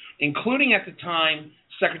Powell, including at the time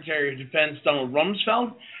Secretary of Defense Donald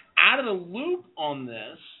Rumsfeld, out of the loop on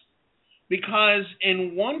this, because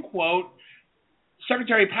in one quote,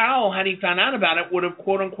 Secretary Powell, had he found out about it, would have,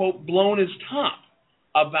 quote unquote, blown his top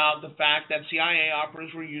about the fact that CIA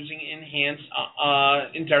operatives were using enhanced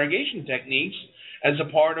interrogation techniques as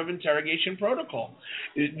a part of interrogation protocol.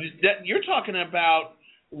 You're talking about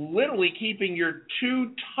literally keeping your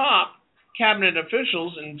two top cabinet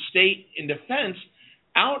officials in state and defense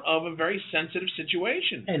out of a very sensitive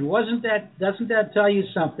situation. And doesn't that tell you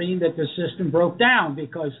something, that the system broke down?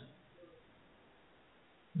 Because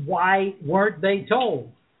why weren't they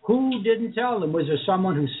told? Who didn't tell them? Was there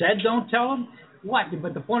someone who said don't tell them? What?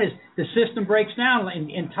 But the point is, the system breaks down.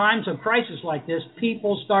 In times of crisis like this,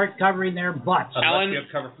 people start covering their butts. Unless you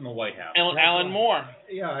have cover from the White House. Alan Moore.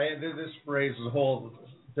 Yeah, this raises a whole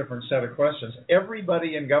different set of questions.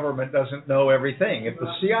 Everybody in government doesn't know everything. If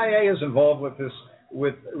the CIA is involved with this,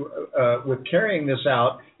 with carrying this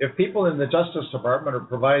out, if people in the Justice Department are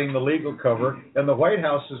providing the legal cover and the White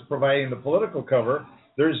House is providing the political cover,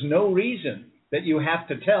 there's no reason that you have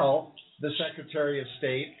to tell the Secretary of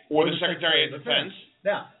State or the Secretary of Defense.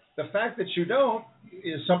 Now, the fact that you don't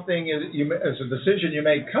is something as a decision you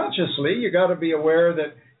make consciously. You got to be aware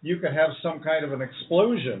that you could have some kind of an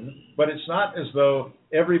explosion, but it's not as though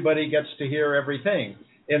everybody gets to hear everything.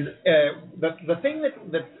 And the thing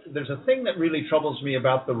that there's a thing that really troubles me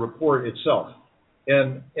about the report itself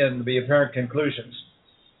and the apparent conclusions.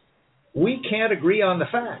 We can't agree on the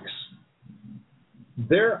facts.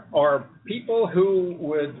 There are people who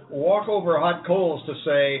would walk over hot coals to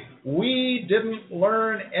say, we didn't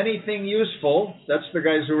learn anything useful. That's the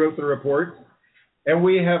guys who wrote the report. And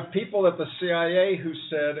we have people at the CIA who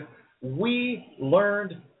said, we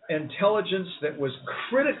learned intelligence that was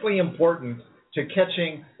critically important to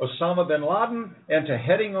catching Osama bin Laden and to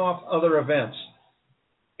heading off other events.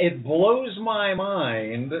 It blows my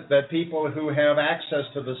mind that people who have access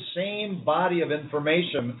to the same body of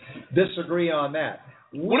information disagree on that.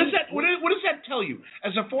 What does that tell you?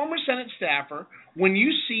 As a former Senate staffer, when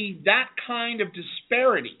you see that kind of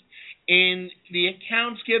disparity in the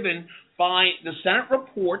accounts given by the Senate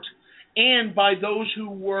report and by those who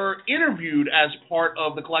were interviewed as part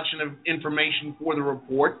of the collection of information for the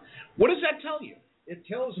report, what does that tell you? It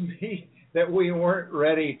tells me that we weren't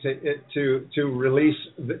ready to release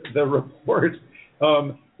the report.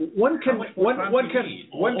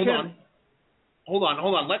 Hold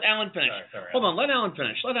on. Let Alan finish. Sorry. Hold on. Let Alan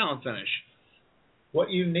finish. What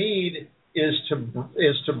you need is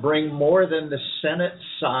to bring more than the Senate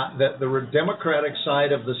side, the Democratic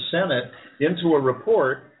side of the Senate, into a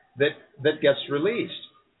report that gets released.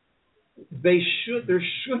 There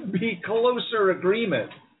should be closer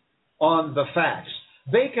agreement on the facts.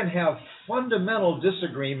 They can have fundamental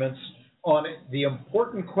disagreements on the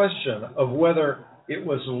important question of whether it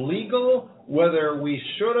was legal, whether we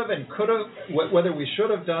should have and could have, whether we should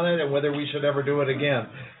have done it, and whether we should ever do it again.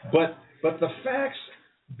 But the facts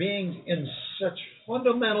being in such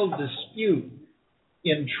fundamental dispute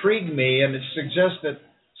intrigue me, and it suggests that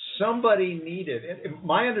somebody needed.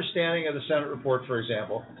 My understanding of the Senate report, for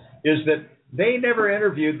example, is that they never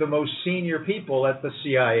interviewed the most senior people at the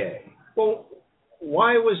CIA. Well,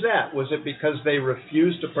 why was that? Was it because they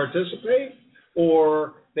refused to participate,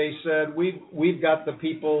 or they said we've got the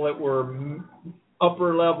people that were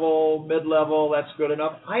upper level, mid level, that's good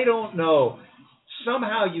enough? I don't know.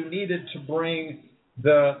 Somehow you needed to bring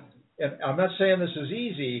and I'm not saying this is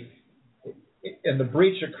easy, and the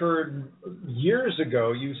breach occurred years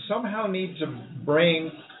ago. You somehow need to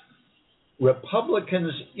bring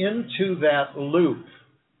Republicans into that loop.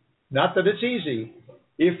 Not that it's easy.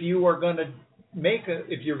 If you are going to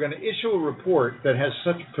issue a report that has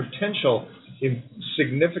such potential in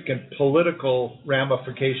significant political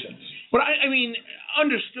ramifications. But I mean,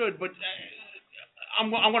 understood. But I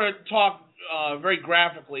want to talk very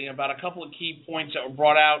graphically about a couple of key points that were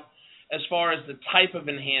brought out as far as the type of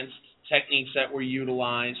enhanced techniques that were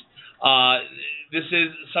utilized.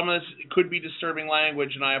 Some of this could be disturbing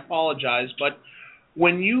language, and I apologize. But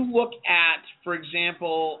when you look at, for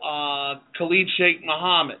example, Khalid Sheikh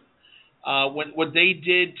Mohammed, what they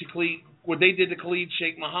did to Khalid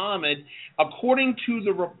Sheikh Mohammed, according to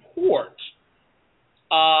the report,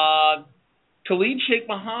 Khalid Sheikh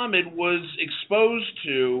Mohammed was exposed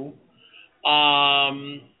to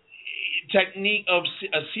technique of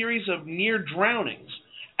a series of near drownings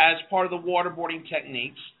as part of the waterboarding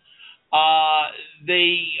techniques.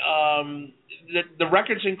 The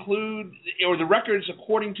records include, or the records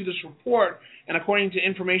according to this report and according to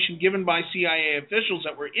information given by CIA officials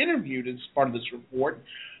that were interviewed as part of this report,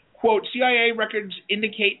 quote, CIA records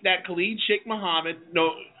indicate that Khalid Sheikh Mohammed,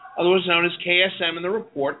 otherwise known as KSM in the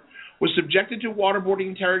report, was subjected to waterboarding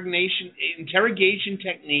interrogation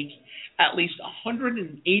technique at least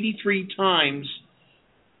 183 times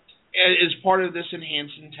as part of this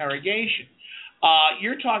enhanced interrogation.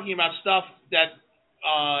 You're talking about stuff that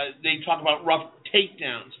they talk about rough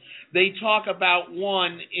takedowns. They talk about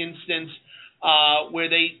one instance where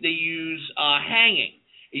they use hanging.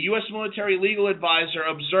 A U.S. military legal advisor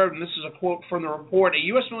observed, and this is a quote from the report, a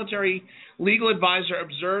U.S. military legal advisor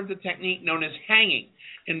observed the technique known as hanging,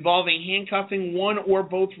 involving handcuffing one or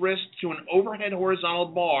both wrists to an overhead horizontal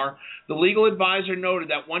bar. The legal advisor noted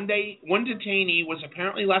that one detainee was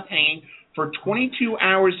apparently left hanging for 22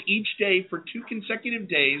 hours each day for 2 consecutive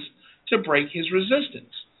days to break his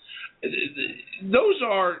resistance. Those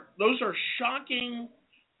are shocking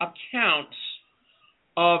accounts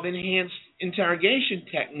of enhanced interrogation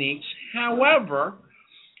techniques. However,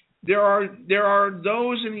 there are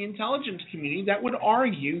those in the intelligence community that would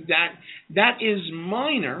argue that that is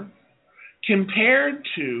minor compared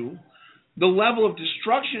to the level of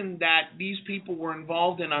destruction that these people were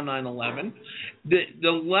involved in on 9/11,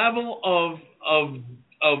 the level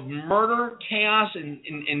of murder, chaos,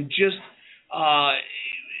 and just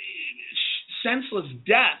senseless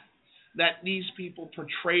death that these people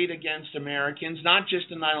portrayed against Americans, not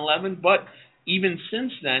just in 9/11, but even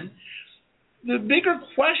since then. The bigger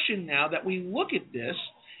question now that we look at this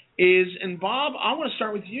is, and Bob, I want to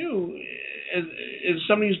start with you, as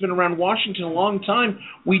somebody who's been around Washington a long time,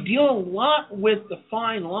 we deal a lot with the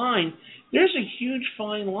fine line. There's a huge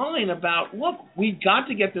fine line about, look, we've got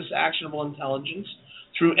to get this actionable intelligence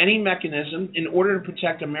through any mechanism in order to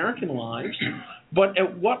protect American lives, but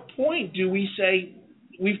at what point do we say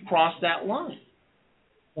we've crossed that line?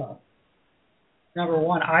 Well, number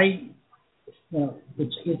one,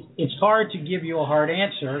 it's hard to give you a hard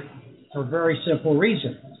answer for a very simple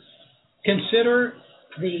reason. Consider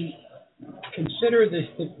the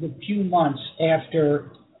few months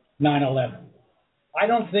after 9/11. I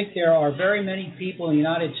don't think there are very many people in the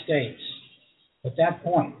United States at that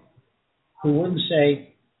point who wouldn't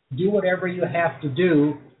say, do whatever you have to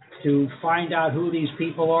do to find out who these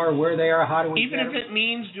people are, where they are, how do we... Even if it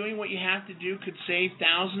means doing what you have to do could save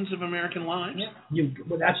thousands of American lives? Yeah.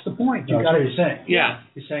 Well, that's the point. That's what you're saying. Yeah.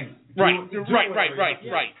 You're saying... Right.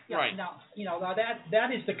 Now,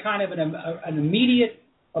 that is the kind of an immediate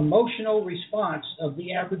emotional response of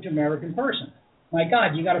the average American person. My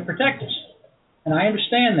God, you got to protect us. And I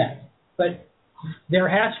understand that. But there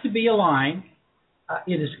has to be a line.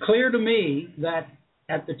 It is clear to me that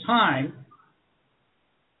at the time,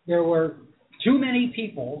 there were too many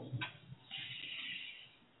people,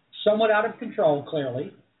 somewhat out of control,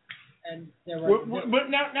 clearly, and there were. But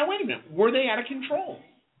now wait a minute. Were they out of control?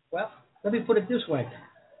 Well, let me put it this way.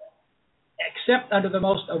 Except under the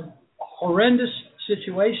most horrendous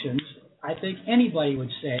situations, I think anybody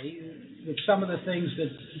would say that some of the things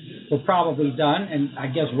that were probably done, and I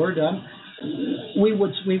guess were done, we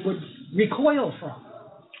would recoil from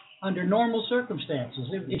under normal circumstances.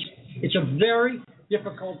 It's a very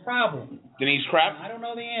difficult problem. Denise Kraft? I don't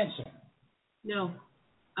know the answer. No,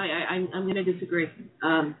 I'm going to disagree.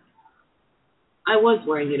 I was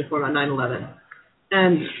wearing a uniform on 9/11,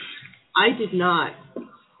 and I did not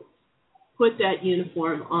put that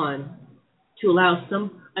uniform on to allow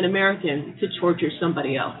an American to torture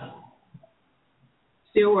somebody else.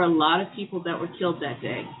 There were a lot of people that were killed that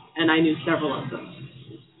day, and I knew several of them.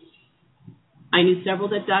 I knew several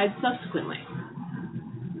that died subsequently.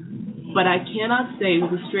 But I cannot say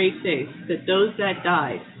with a straight face that those that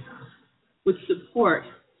died would support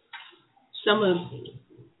some of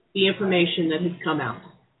the information that has come out.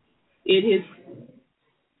 It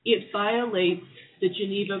violates the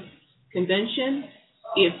Geneva Convention.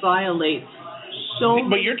 It violates so many.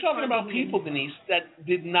 But you're talking about people, Denise, that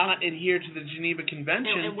did not adhere to the Geneva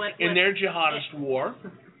Convention in their jihadist war.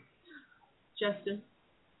 Justin?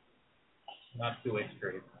 Not two-way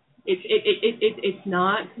street. It's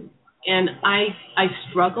not. And I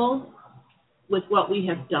struggle with what we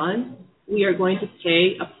have done. We are going to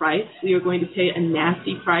pay a price. We are going to pay a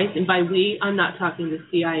nasty price. And by we, I'm not talking the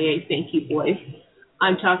CIA, thank you, boys.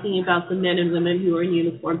 I'm talking about the men and women who are in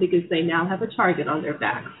uniform because they now have a target on their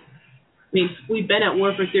backs. I mean, we've been at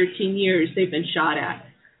war for 13 years. They've been shot at.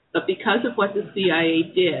 But because of what the CIA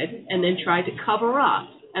did and then tried to cover up,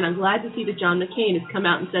 and I'm glad to see that John McCain has come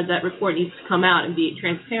out and said that report needs to come out and be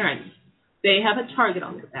transparent, they have a target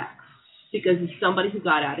on their backs because it's somebody who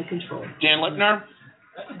got out of control. Dan Lipner?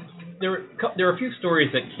 There were a few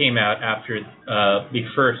stories that came out after the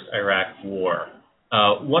first Iraq war.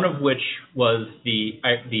 One of which was the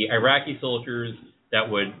Iraqi soldiers that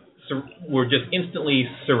were just instantly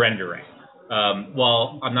surrendering.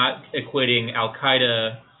 While I'm not equating Al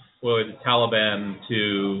Qaeda or the Taliban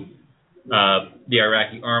to the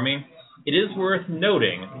Iraqi army, it is worth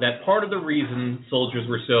noting that part of the reason soldiers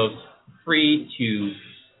were so free to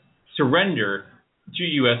surrender to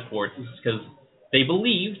U.S. forces is because they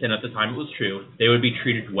believed, and at the time it was true, they would be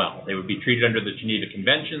treated well. They would be treated under the Geneva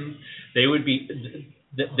Conventions. They would be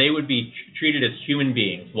treated as human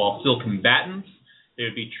beings. While still combatants, they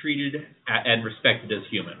would be treated and respected as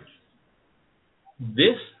humans.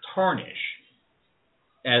 This tarnish,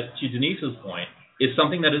 as to Denise's point, is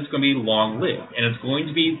something that is going to be long-lived, and it's going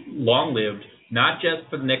to be long-lived not just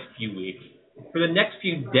for the next few weeks, for the next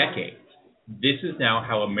few decades. This is now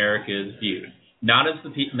how America is viewed. Not as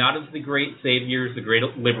the great saviors, the great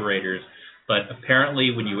liberators, but apparently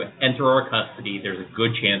when you enter our custody, there's a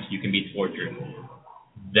good chance you can be tortured.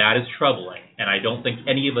 That is troubling, and I don't think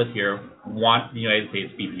any of us here want the United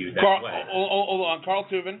States to be viewed that way. Hold on, Carl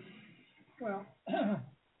Tubin. Well,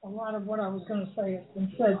 a lot of what I was going to say has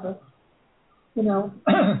been said, but,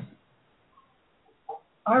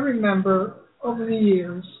 I remember over the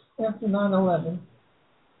years, after 9/11,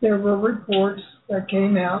 there were reports that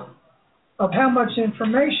came out of how much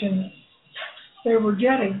information they were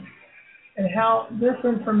getting and how this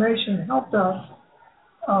information helped us,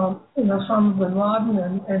 Osama bin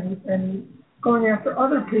Laden and going after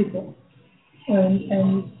other people,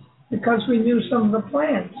 and because we knew some of the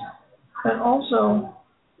plans. And also,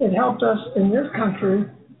 it helped us in this country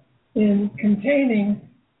in containing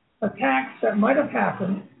attacks that might have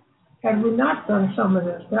happened had we not done some of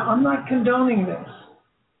this. Now, I'm not condoning this.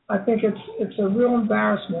 I think it's a real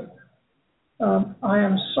embarrassment. I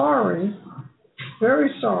am sorry,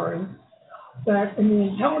 very sorry, that in the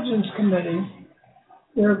Intelligence Committee,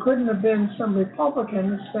 there couldn't have been some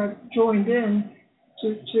Republicans that joined in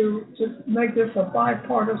to make this a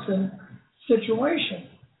bipartisan situation.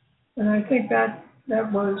 And I think that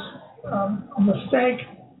was a mistake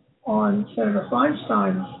on Senator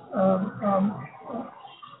Feinstein's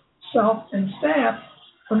self and staff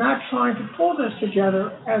for not trying to pull this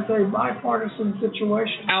together as a bipartisan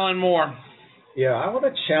situation. Alan Moore. Yeah, I want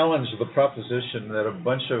to challenge the proposition that a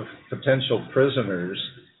bunch of potential prisoners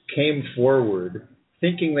came forward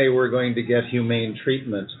thinking they were going to get humane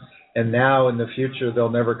treatment, and now in the future they'll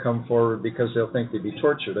never come forward because they'll think they'd be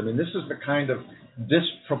tortured. I mean, this is the kind of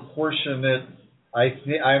disproportionate,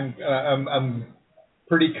 I'm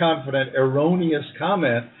pretty confident, erroneous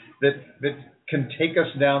comment that can take us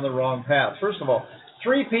down the wrong path. First of all,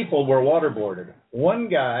 3 people were waterboarded. One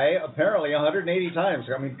guy, apparently 180 times.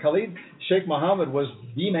 I mean, Khalid Sheikh Mohammed was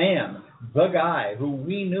the man, the guy who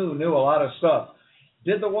we knew a lot of stuff.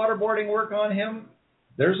 Did the waterboarding work on him?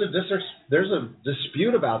 There's a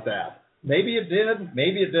dispute about that. Maybe it did,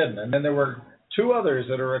 maybe it didn't. And then there were 2 others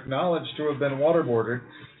that are acknowledged to have been waterboarded.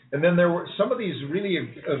 And then there were some of these really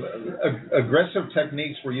aggressive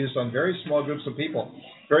techniques were used on very small groups of people,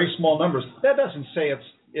 very small numbers. That doesn't say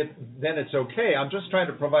then it's okay. I'm just trying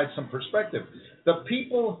to provide some perspective. The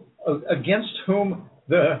people against whom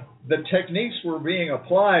the techniques were being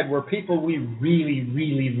applied were people we really,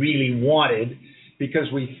 really, really wanted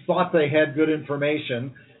because we thought they had good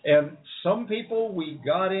information. And some people we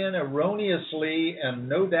got in erroneously and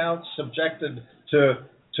no doubt subjected to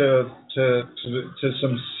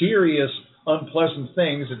some serious unpleasant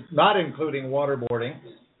things, not including waterboarding.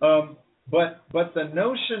 But the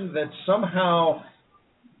notion that somehow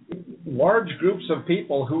large groups of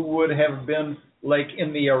people who would have been like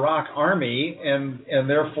in the Iraq army and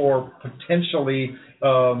therefore potentially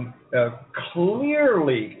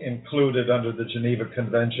clearly included under the Geneva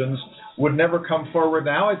Conventions would never come forward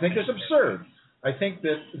now, I think is absurd. I think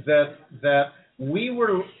that we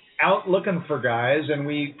were out looking for guys, and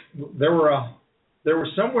there were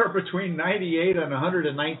somewhere between 98 and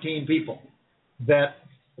 119 people that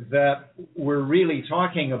we're really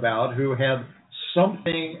talking about who had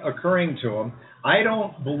something occurring to them. I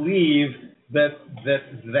don't believe that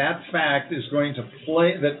fact is going to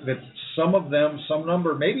play, that some of them, some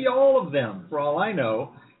number, maybe all of them, for all I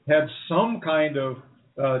know, had some kind of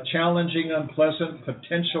challenging, unpleasant,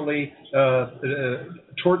 potentially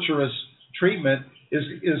torturous treatment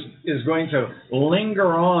is going to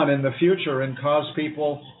linger on in the future and cause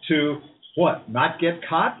people to what, not get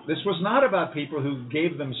caught? This was not about people who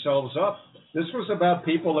gave themselves up. This was about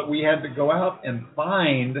people that we had to go out and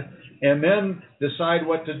find and then decide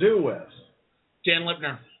what to do with. Dan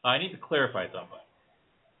Lipner. I need to clarify something.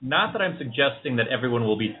 Not that I'm suggesting that everyone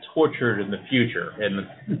will be tortured in the future. And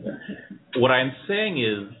what I'm saying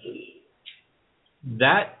is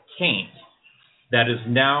that taint that is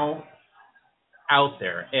now out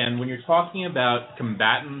there, and when you're talking about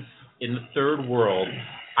combatants in the third world,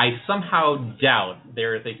 I somehow doubt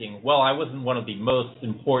they're thinking, well, I wasn't one of the most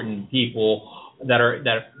important people that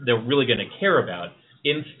they're really going to care about.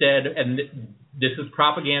 Instead, and this is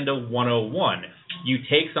propaganda 101, you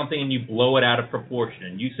take something and you blow it out of proportion,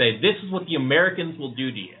 and you say, this is what the Americans will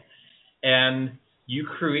do to you. And you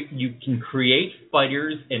can create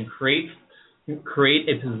fighters and create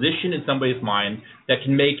a position in somebody's mind that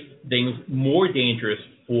can make things more dangerous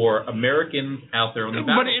for Americans out there on the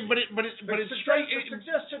battlefield. But the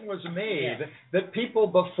suggestion was made that people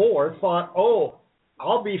before thought, oh,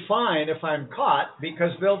 I'll be fine if I'm caught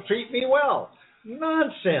because they'll treat me well.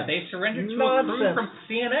 Nonsense. They surrendered to a crew from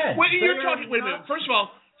CNN. Wait a minute. First of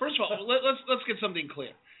all, let's get something clear.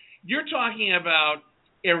 You're talking about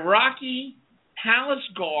Iraqi palace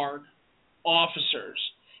guard officers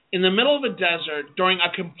in the middle of a desert during a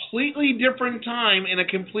completely different time in a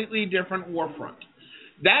completely different war front.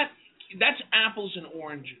 That's apples and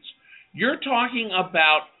oranges. You're talking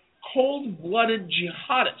about cold-blooded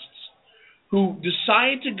jihadists who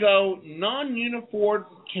decide to go non-uniform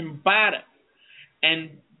combatant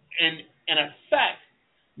and affect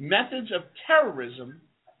methods of terrorism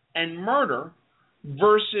and murder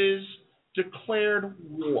versus declared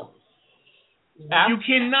war. You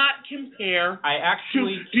cannot compare. I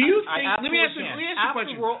actually. Do you think? Let me ask you a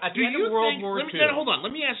question. At the end of World War II. Hold on.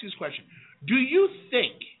 Let me ask you this question. Do you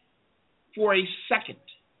think, for a second,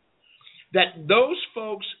 that those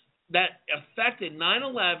folks that affected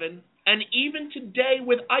 9/11 and even today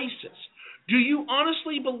with ISIS, do you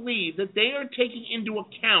honestly believe that they are taking into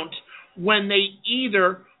account when they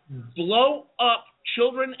either blow up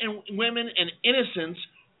children and women and innocents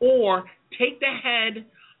or take the head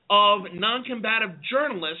of non-combative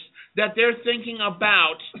journalists that they're thinking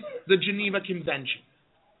about the Geneva Convention?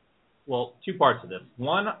 Well, two parts of this.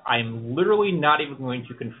 One, I'm literally not even going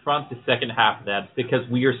to confront the second half of that because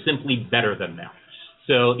we are simply better than them.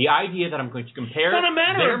 So the idea that I'm going to compare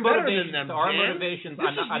their motivations to our motivations,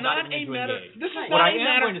 I'm not even going to engage. What I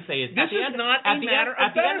am going to say is at the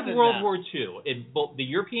end of World War II, in both the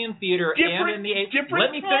European theater and in the Asian,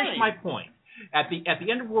 let me finish my point. At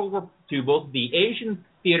the end of World War II, both the Asian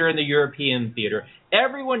theater and the European theater,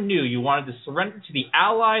 everyone knew you wanted to surrender to the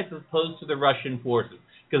Allies as opposed to the Russian forces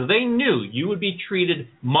because they knew you would be treated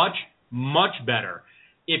much, much better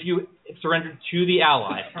if you surrendered to the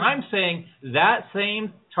Allies. I'm saying that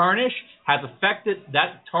same tarnish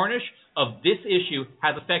of this issue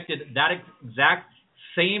has affected that exact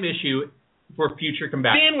same issue for future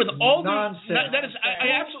combatants. Dan, with all nonsense. that is,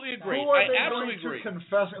 I absolutely agree. Who are they going to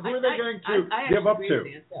confess? Who are they going to give up to?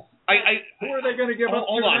 Who are they going to give up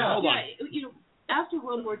to? Hold on. Yeah, you know, after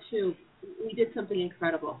World War II, we did something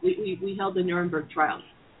incredible. We held the Nuremberg trials,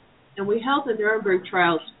 and we held the Nuremberg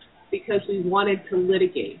trials because we wanted to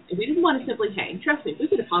litigate. And we didn't want to simply hang. Trust me, we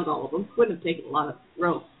could have hung all of them. Wouldn't have taken a lot of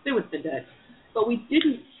rope. They would have been dead. But we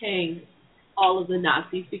didn't hang all of the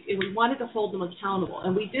Nazis, and we wanted to hold them accountable.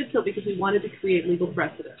 And we did so because we wanted to create legal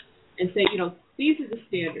precedent and say, you know, these are the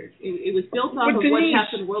standards. It was built off of what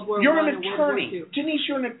happened in World War I and World War II. Denise,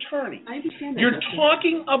 you're an attorney. I understand that. You're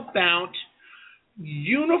talking about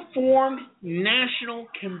uniformed national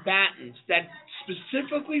combatants that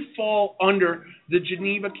specifically fall under the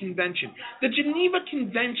Geneva Convention. The Geneva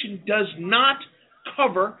Convention does not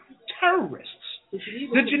cover terrorists. The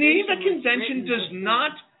Geneva Convention does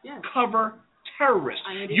not cover terrorists.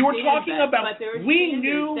 You're talking about we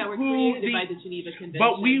knew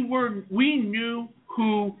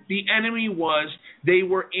who the enemy was. They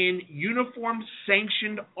were in uniformed,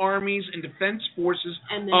 sanctioned armies and defense forces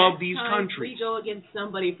of these countries. If we go against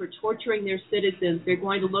somebody for torturing their citizens, they're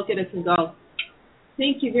going to look at us and go,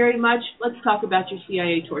 "Thank you very much. Let's talk about your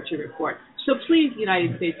CIA torture report." So please,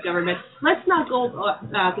 United States government, let's not go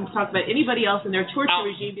back and talk about anybody else in their torture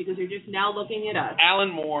regime because they're just now looking at us. Alan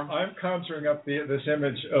Moore. I'm conjuring up this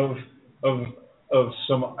image of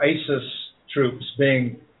some ISIS troops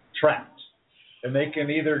being trapped, and they can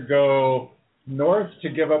either go north to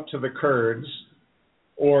give up to the Kurds,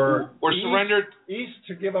 or surrender east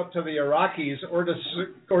to give up to the Iraqis, or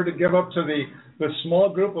to give up to the small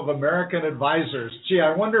group of American advisors. Gee,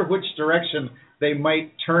 I wonder which direction they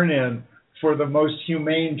might turn in for the most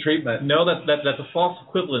humane treatment. No, that's a false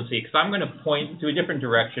equivalency, because I'm going to point to a different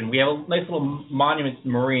direction. We have a nice little monument to the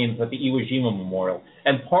Marines at the Iwo Jima Memorial,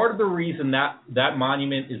 and part of the reason that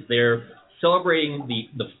monument is there celebrating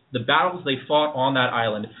the battles they fought on that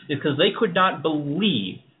island is because they could not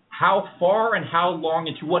believe how far and how long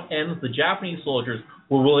and to what ends the Japanese soldiers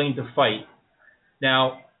were willing to fight.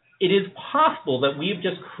 Now, it is possible that we've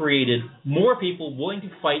just created more people willing to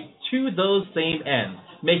fight to those same ends,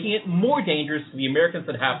 making it more dangerous to the Americans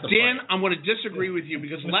that have to fight. Dan, I'm going to disagree with you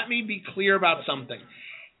because let me be clear about something.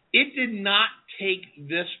 It did not take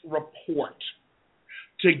this report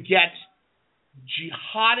to get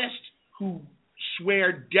jihadists who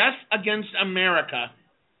swear death against America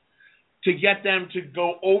to get them to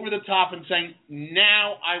go over the top and saying,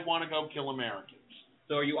 now I want to go kill Americans.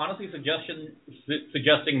 So are you honestly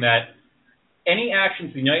suggesting that any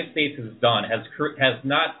actions the United States has done has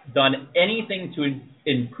not done anything to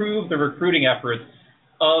improve the recruiting efforts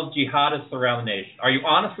of jihadists around the nation? Are you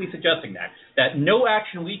honestly suggesting that no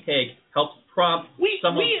action we take helps prompt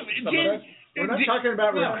someone? We're not talking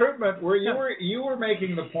about recruitment. Where you were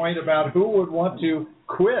making the point about who would want to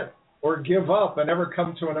quit or give up and never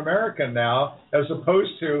come to an American now, as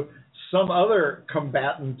opposed to some other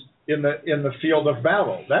combatant in the field of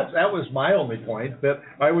battle. That was my only point. That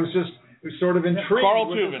I was just sort of intrigued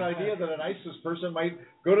with this idea that an ISIS person might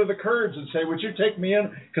go to the Kurds and say, "Would you take me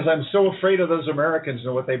in? Because I'm so afraid of those Americans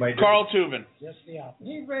and what they might do." Carl Tubin. Yes, yeah.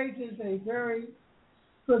 He raises a very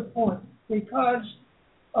good point because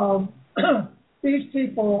these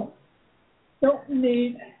people don't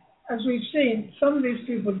need, as we've seen, some of these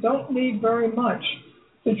people don't need very much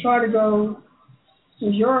to try to go to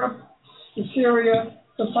Europe, to Syria,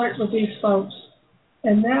 to fight with these folks.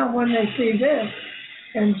 And now when they see this,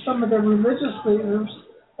 and some of the religious leaders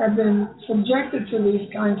have been subjected to these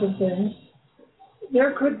kinds of things,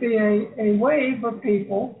 there could be a wave of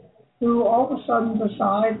people who all of a sudden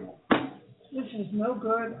decide, this is no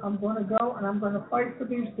good, I'm going to go and I'm going to fight for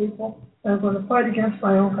these people, and I'm going to fight against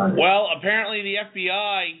my own country. Well, apparently the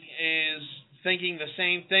FBI is thinking the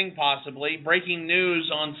same thing, possibly. Breaking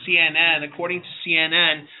news on CNN. According to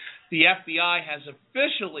CNN, the FBI has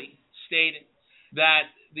officially stated that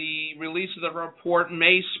the release of the report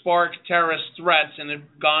may spark terrorist threats and have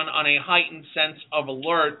gone on a heightened sense of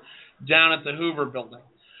alert down at the Hoover building.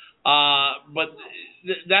 But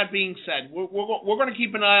that being said, we're going to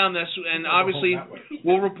keep an eye on this, and obviously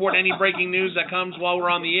we'll report any breaking news that comes while we're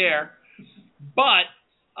on the air. But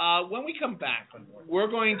when we come back, we're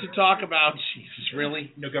going to talk about... Jesus,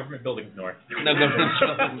 really? No government buildings north. No government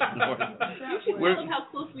buildings north. We're how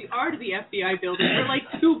close we are to the FBI building. We're like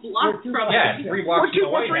 2 blocks from it. Yeah, 3 blocks from the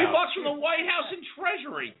White House. 3 blocks from the White House and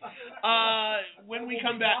Treasury. When we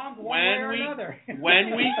come back... When we...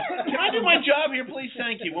 Can I do my job here, please?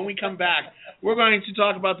 Thank you. When we come back, we're going to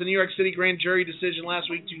talk about the New York City grand jury decision last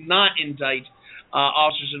week to not indict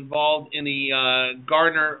officers involved in the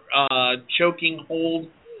Gardner choking hold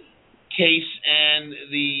case and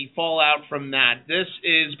the fallout from that. This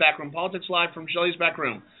is Backroom Politics live from Shelley's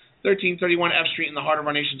Backroom, 1331 F Street in the heart of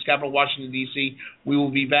our nation's capital, Washington, D.C. We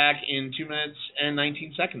will be back in 2 minutes and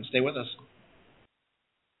 19 seconds. Stay with us.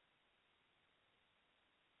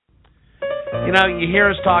 You know, you hear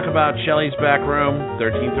us talk about Shelley's Backroom,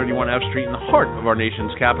 1331 F Street in the heart of our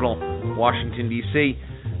nation's capital, Washington, D.C.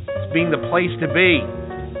 It's being the place to be.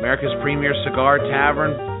 America's premier cigar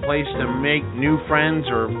tavern, place to make new friends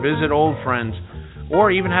or visit old friends, or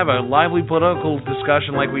even have a lively political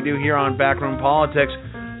discussion like we do here on Backroom Politics.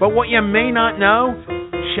 But what you may not know,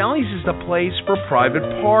 Shelley's is the place for private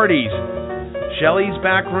parties. Shelley's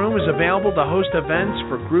Backroom is available to host events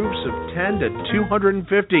for groups of 10 to 250.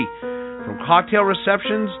 From cocktail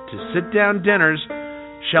receptions to sit-down dinners,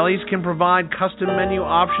 Shelley's can provide custom menu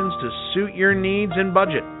options to suit your needs and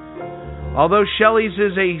budget. Although Shelley's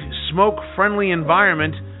is a smoke-friendly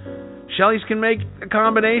environment, Shelley's can make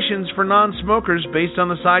accommodations for non-smokers based on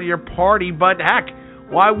the side of your party, but heck,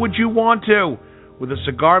 why would you want to? With a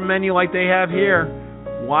cigar menu like they have here,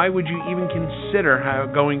 why would you even consider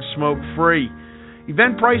going smoke-free?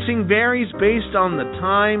 Event pricing varies based on the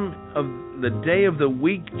time of the day of the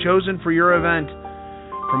week chosen for your event.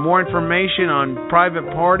 For more information on private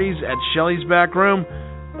parties at Shelley's Backroom,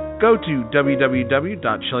 go to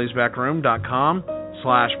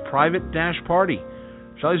www.shelleysbackroom.com/private-party.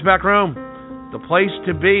 Shelley's Backroom, the place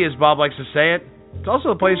to be, as Bob likes to say it. It's also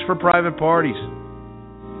the place for private parties.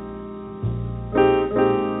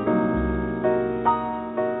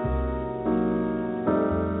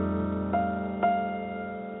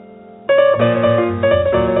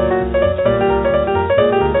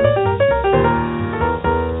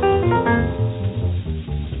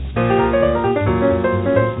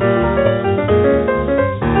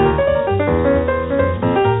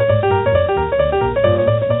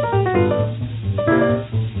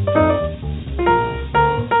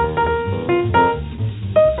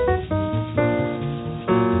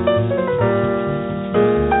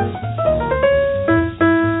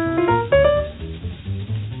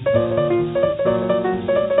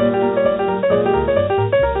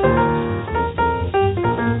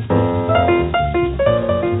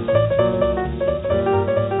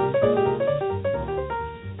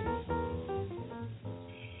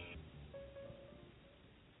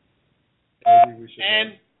 we should.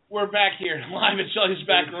 And we're back here, live at Shelley's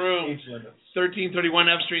Back Room, 1331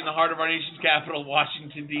 F Street in the heart of our nation's capital,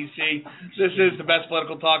 Washington, D.C. This is the best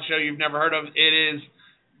political talk show you've never heard of. It is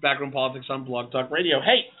Backroom Politics on Blog Talk Radio.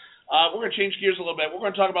 Hey, we're going to change gears a little bit. We're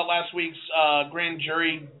going to talk about last week's grand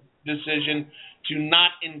jury decision to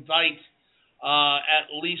not indict at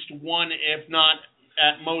least one, if not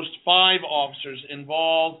at most 5 officers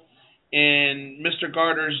involved in Mr.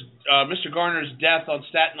 Garner's death on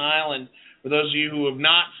Staten Island. For those of you who have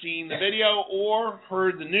not seen the video or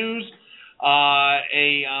heard the news,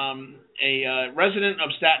 a resident of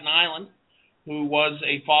Staten Island who was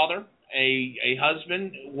a father, a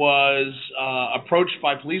husband, was approached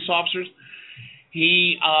by police officers.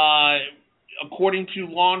 He, according to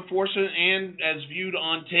law enforcement and as viewed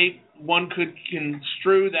on tape, one could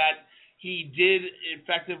construe that he did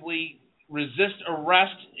effectively resist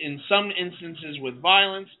arrest in some instances with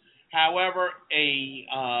violence. However, a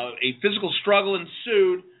physical struggle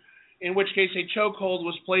ensued, in which case a chokehold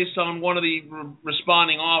was placed on one of the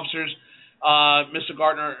responding officers. Mr.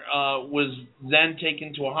 Garner was then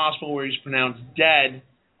taken to a hospital where he was pronounced dead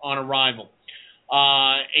on arrival.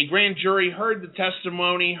 A grand jury heard the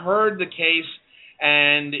testimony, heard the case,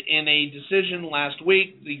 and in a decision last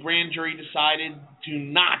week, the grand jury decided to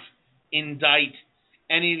not indict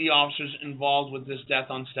any of the officers involved with this death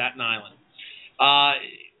on Staten Island.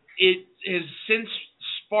 It has since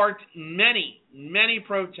sparked many, many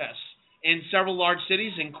protests in several large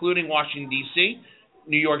cities, including Washington, D.C.,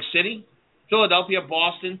 New York City, Philadelphia,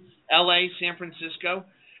 Boston, L.A., San Francisco,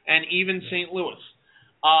 and even St. Louis.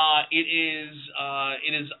 It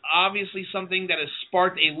is obviously something that has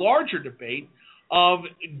sparked a larger debate of,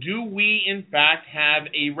 do we in fact have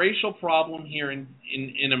a racial problem here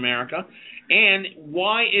in America, and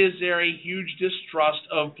why is there a huge distrust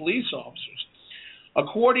of police officers?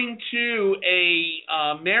 According to a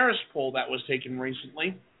Marist poll that was taken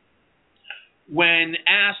recently, when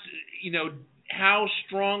asked, how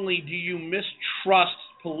strongly do you mistrust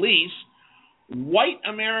police, white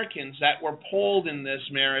Americans that were polled in this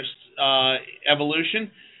Marist evolution,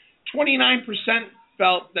 29%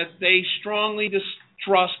 felt that they strongly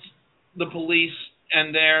distrust the police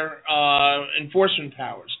and their enforcement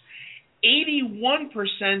powers.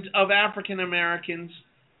 81% of African Americans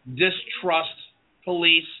distrust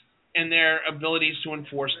police and their abilities to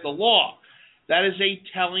enforce the law. That is a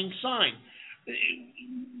telling sign.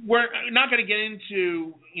 We're not going to get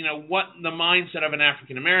into, what the mindset of an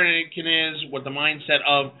African American is, what the mindset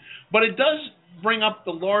of, but it does bring up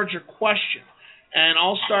the larger question. And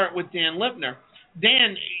I'll start with Dan Lipner.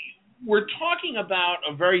 Dan, we're talking about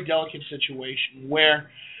a very delicate situation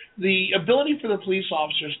where the ability for the police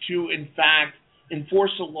officers to, in fact,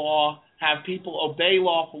 enforce the law, have people obey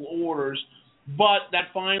lawful orders, but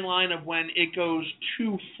that fine line of when it goes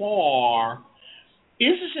too far,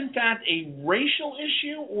 is this in fact a racial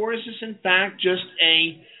issue, or is this in fact just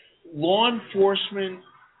a law enforcement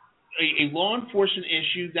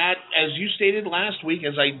issue that, as you stated last week,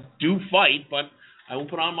 as I do fight, but I will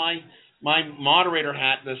put on my moderator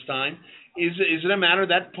hat this time, is it a matter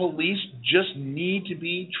that police just need to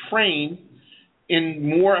be trained in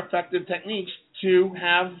more effective techniques to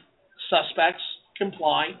have suspects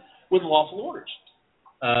comply with lawful orders?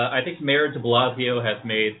 I think Mayor de Blasio has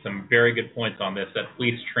made some very good points on this, that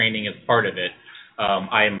police training is part of it.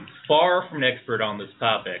 I am far from an expert on this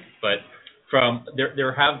topic, but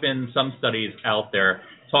there have been some studies out there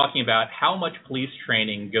talking about how much police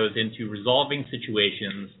training goes into resolving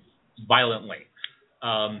situations violently,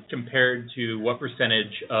 compared to what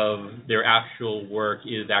percentage of their actual work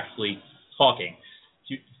is actually talking,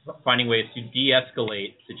 finding ways to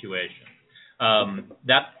de-escalate situations.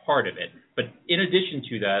 That's part of it. But in addition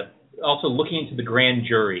to that, also looking into the grand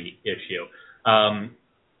jury issue. Well,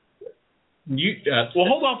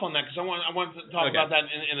 hold off on that, because I want to talk about that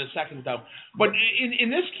in a second, though. But in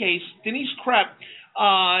this case, Denise Krepp,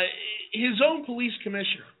 his own police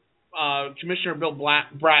commissioner, Commissioner Bill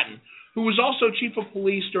Bratton, who was also chief of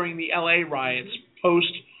police during the L.A. riots,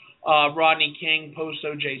 post Rodney King, post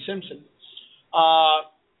O.J. Simpson.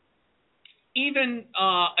 Even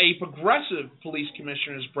a progressive police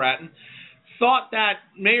commissioner as Bratton thought that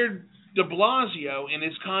Mayor de Blasio, in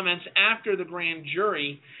his comments after the grand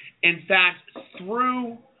jury, in fact,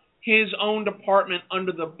 threw his own department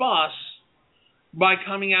under the bus by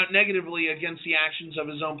coming out negatively against the actions of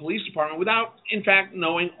his own police department without, in fact,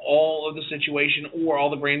 knowing all of the situation or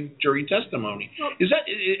all the grand jury testimony. Is that,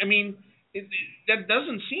 that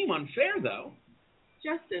doesn't seem unfair, though.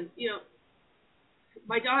 Justin,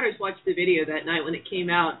 my daughters watched the video that night when it came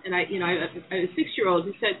out, and I had a 6-year-old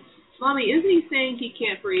who said, "Mommy, isn't he saying he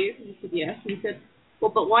can't breathe?" And I said, "Yes." And he said,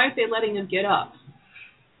 Well, but why aren't they letting him get up?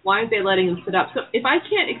 Why aren't they letting him sit up? So if I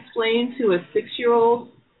can't explain to a 6-year-old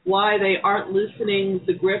why they aren't loosening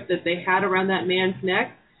the grip that they had around that man's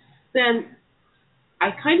neck, then I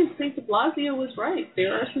kind of think de Blasio was right.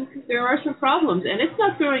 There are some problems, and it's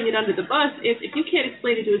not throwing it under the bus. If you can't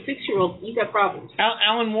explain it to a 6-year-old, you got problems.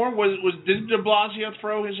 Alan Moore, did de Blasio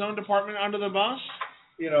throw his own department under the bus?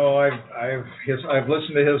 You know, I've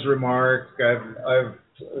listened to his remark. I've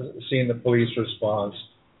seen the police response.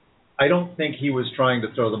 I don't think he was trying to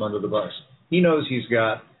throw them under the bus. He knows he's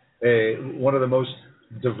got one of the most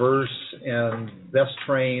diverse and best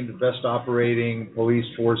trained, best operating police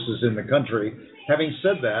forces in the country. Having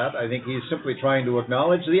said that, I think he's simply trying to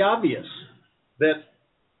acknowledge the obvious, that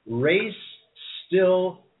race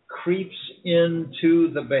still creeps into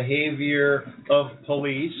the behavior of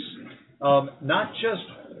police, not just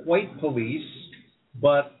white police,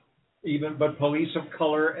 but police of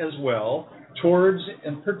color as well, towards,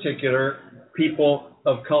 in particular, people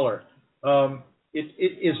of color.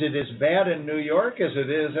 Is it as bad in New York as it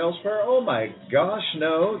is elsewhere? Oh my gosh,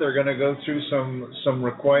 no. They're going to go through some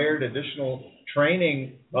required additional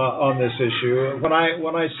training on this issue. When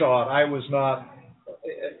I saw it, I was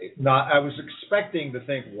I was expecting to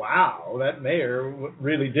think, wow, that mayor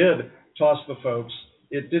really did toss the folks.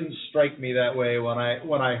 It didn't strike me that way when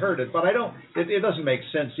I heard it, but I don't. It doesn't make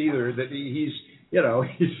sense either that he's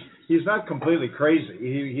not completely crazy.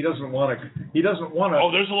 He doesn't want to.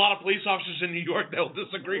 Oh, there's a lot of police officers in New York that'll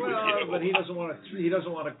disagree with you. But he doesn't want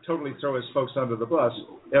to totally throw his folks under the bus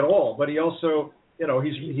at all. But he also,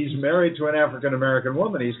 he's married to an African American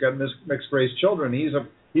woman. He's got mixed race children. He's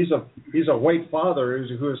a white father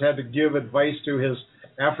who has had to give advice to his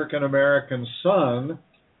African American son,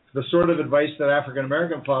 the sort of advice that African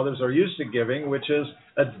American fathers are used to giving, which is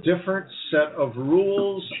a different set of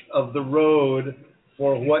rules of the road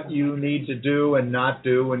for what you need to do and not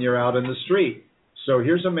do when you're out in the street. So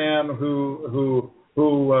here's a man who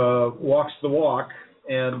walks the walk,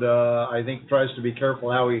 and I think tries to be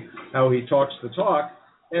careful how he talks the talk,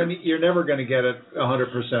 and you're never going to get it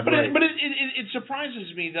 100% right. But it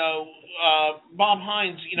surprises me though, Bob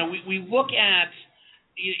Hines. We look at,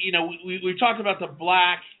 we talked about the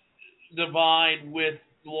black divide with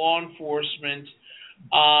law enforcement.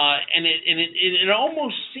 And it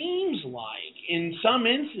almost seems like, in some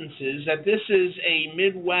instances, that this is a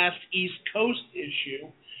Midwest East Coast issue,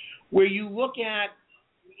 where you look at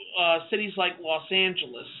cities like Los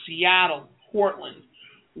Angeles, Seattle, Portland,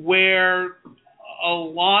 where a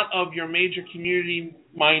lot of your major community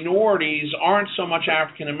minorities aren't so much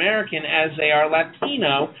African American as they are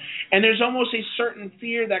Latino, and there's almost a certain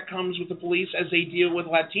fear that comes with the police as they deal with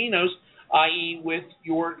Latinos, i.e. with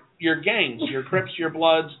your gangs, your Crips, your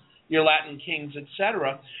Bloods, your Latin Kings,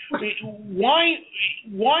 etc. Why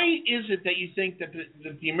is it that you think that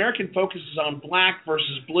the American focus is on black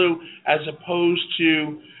versus blue as opposed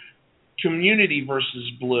to community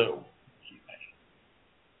versus blue?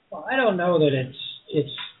 Well, I don't know that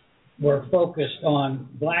we're focused on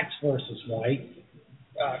blacks versus white.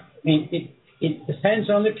 It depends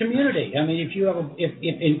on the community. I mean, if you have if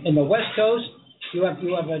in the West Coast you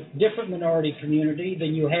have a different minority community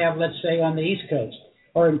than you have, let's say, on the East Coast.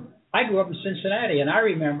 Or I grew up in Cincinnati, and I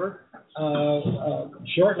remember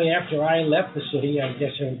shortly after I left the city, I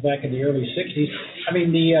guess it was back in the early '60s. I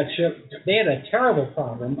mean, they had a terrible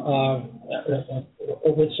problem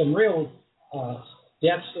with some real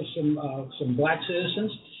deaths of some black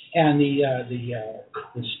citizens, and the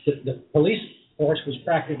police force was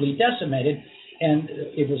practically decimated. And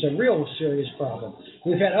it was a real serious problem.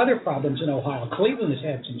 We've had other problems in Ohio. Cleveland has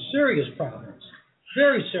had some serious problems,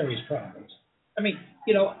 very serious problems. I mean,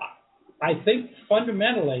 I think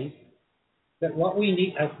fundamentally that what we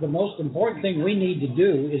need, the most important thing we need to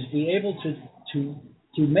do is be able to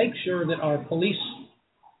make sure that our police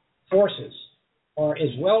forces are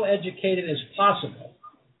as well educated as possible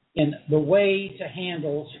in the way to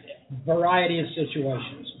handle a variety of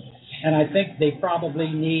situations. And I think they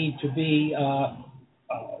probably need to be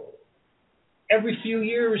every few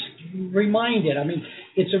years reminded. I mean,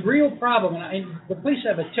 it's a real problem, and the police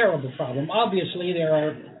have a terrible problem. Obviously, there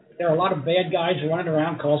are a lot of bad guys running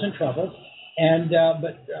around causing trouble, and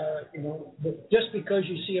but just because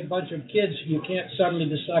you see a bunch of kids, you can't suddenly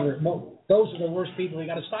discover those are the worst people. You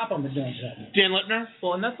got to stop them from doing something. Dan Lipner?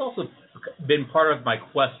 Well, and that's also been part of my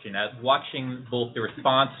question, as watching both the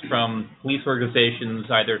response from police organizations,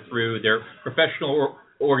 either through their professional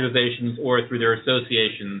organizations or through their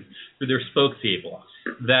associations, through their spokespeople,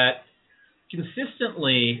 that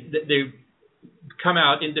consistently they come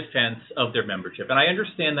out in defense of their membership. And I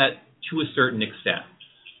understand that to a certain extent.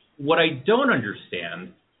 What I don't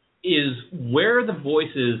understand is where are the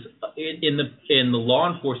voices in the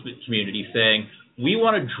law enforcement community saying we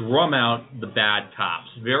want to drum out the bad cops,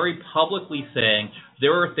 very publicly saying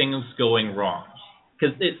there are things going wrong.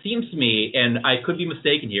 Because it seems to me, and I could be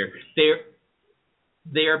mistaken here,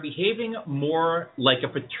 they are behaving more like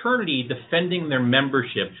a fraternity defending their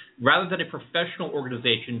membership rather than a professional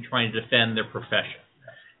organization trying to defend their profession.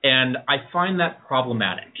 And I find that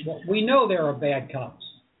problematic. Well, we know there are bad cops.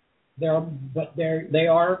 They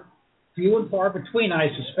are few and far between, I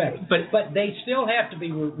suspect. But they still have to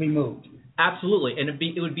be removed. Absolutely, and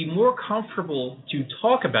it would be more comfortable to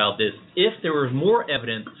talk about this if there was more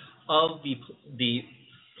evidence of the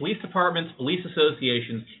police departments, police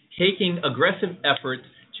associations taking aggressive efforts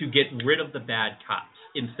to get rid of the bad cops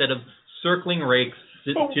instead of circling rakes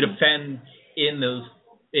to defend in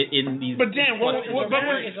these. But Dan,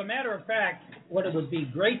 as a matter of fact, what it would be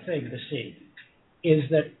a great thing to see is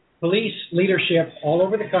that police leadership all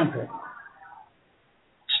over the country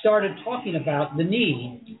started talking about the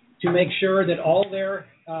need to make sure that all their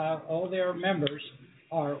members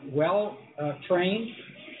are well trained,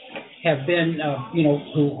 have been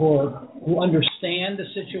who understand the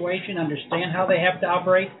situation, understand how they have to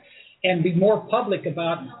operate, and be more public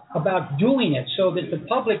about doing it, so that the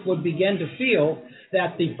public would begin to feel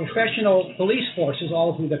that the professional police forces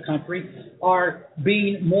all through the country are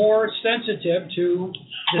being more sensitive to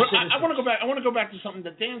the citizens. I want to go back to something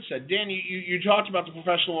that Dan said. Dan, you talked about the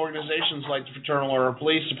professional organizations like the Fraternal Order of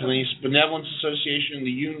Police, the Police Benevolence Association,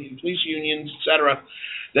 the union, police unions, etc.,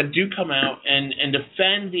 that do come out and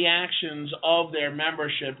defend the actions of their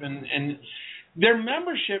membership, and their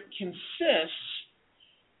membership consists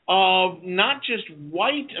of not just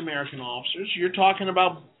white American officers. You're talking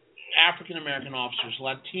about African American officers,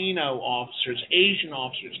 Latino officers, Asian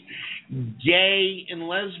officers, gay and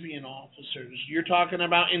lesbian officers. You're talking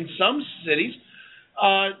about, in some cities,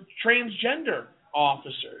 transgender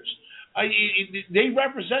officers. They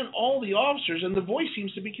represent all the officers, and the voice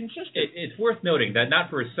seems to be consistent. It's worth noting that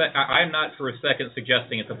I'm not for a second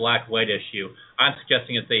suggesting it's a black-white issue. I'm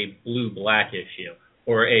suggesting it's a blue-black issue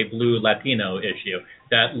or a blue-Latino issue,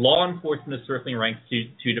 that law enforcement is circling ranks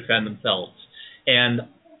to defend themselves. And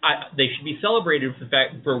they should be celebrated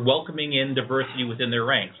for welcoming in diversity within their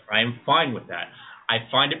ranks. I am fine with that. I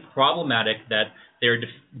find it problematic that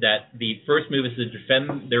the first move is to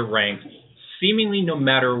defend their ranks, seemingly no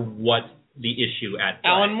matter what the issue at play.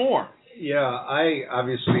 Alan Moore. Yeah, I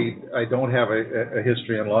don't have a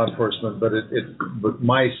history in law enforcement, but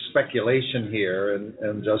my speculation here,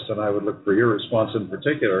 and Justin, I would look for your response in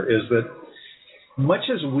particular, is that much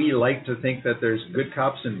as we like to think that there's good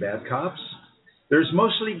cops and bad cops, there's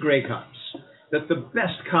mostly gray cops. That the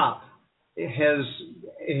best cop has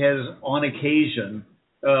on occasion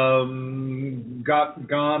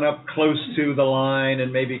gone up close to the line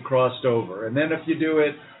and maybe crossed over. And then if you do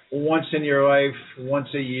it once in your life, once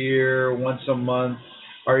a year, once a month,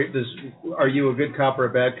 are you a good cop or a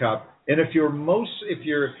bad cop? And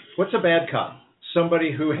what's a bad cop?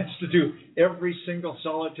 Somebody who has to do every single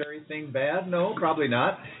solitary thing bad? No, probably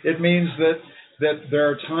not. It means that there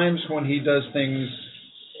are times when he does things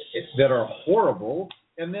that are horrible,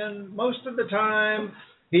 and then most of the time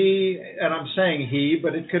and I'm saying he,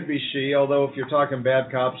 but it could be she, although if you're talking bad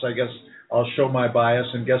cops, I guess I'll show my bias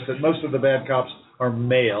and guess that most of the bad cops are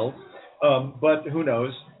male, but who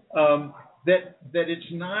knows, that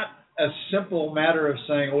it's not a simple matter of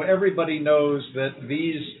saying, well, everybody knows that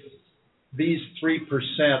these 3%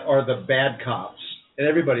 are the bad cops and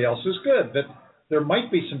everybody else is good. That there might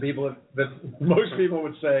be some people that most people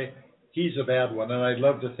would say he's a bad one, and I'd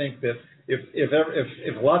love to think that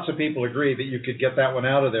if lots of people agree that you could get that one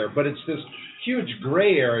out of there. But it's this huge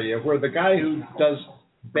gray area where the guy who does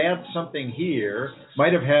bad something here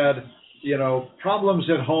might have had, problems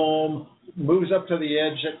at home, moves up to the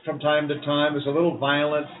edge from time to time, is a little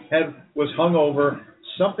violent, was hungover,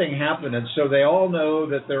 something happened, and so they all know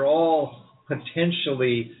that they're all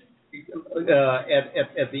potentially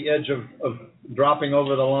at the edge of dropping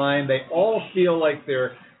over the line. They all feel like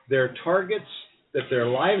they're targets, that their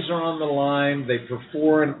lives are on the line. They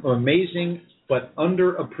perform amazing but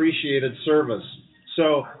underappreciated service.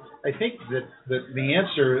 So I think that the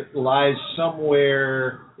answer lies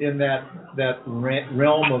somewhere in that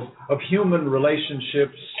realm of human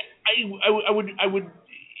relationships. I would,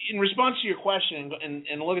 in response to your question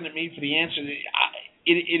and looking at me for the answer,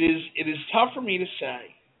 it is tough for me to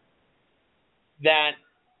say that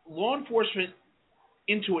law enforcement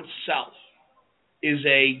into itself is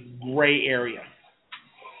a gray area.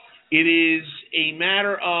 It is a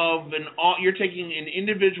matter of you're taking an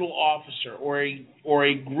individual officer or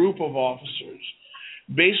a group of officers,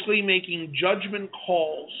 basically making judgment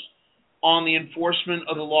calls on the enforcement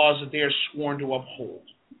of the laws that they are sworn to uphold.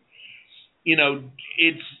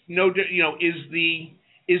 It's no, is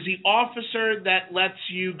the officer that lets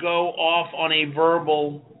you go off on a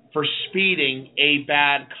verbal for speeding a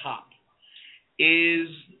bad cop? Is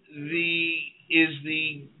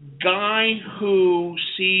the guy who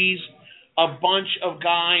sees a bunch of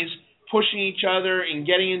guys pushing each other and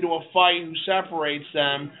getting into a fight who separates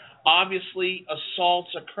them, obviously assaults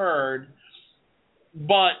occurred,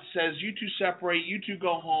 but says, you two separate, you two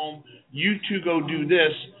go home, you two go do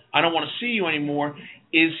this, I don't want to see you anymore?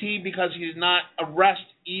 Is he, because he did not arrest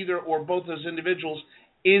either or both those individuals,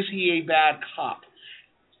 is he a bad cop?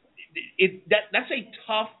 That's a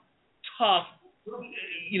tough,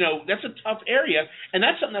 that's a tough area, and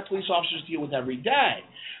that's something that police officers deal with every day.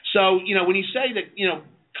 So, when you say that,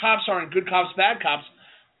 cops aren't good cops, bad cops,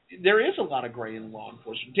 there is a lot of gray in law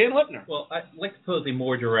enforcement. Dan Lipner. Well, I'd like to pose a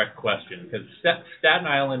more direct question, because Staten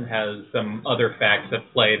Island has some other facts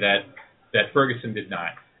at play that Ferguson did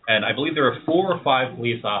not. And I believe there are 4 or 5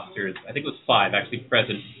 police officers, I think it was 5 actually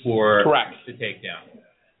present for the takedown.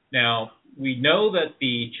 Now, we know that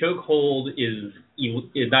the chokehold is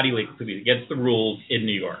not illegal, it's against the rules in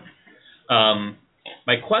New York.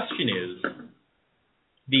 My question is,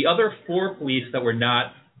 the other 4 police that were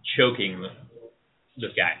not choking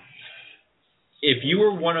this guy, if you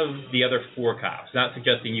were one of the other 4 cops, not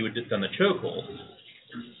suggesting you would have done the chokehold,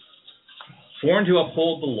 sworn to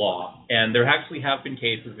uphold the law, and there actually have been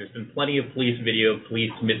cases, there's been plenty of police video of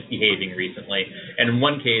police misbehaving recently, and in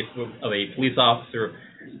one case of a police officer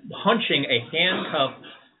punching a handcuffed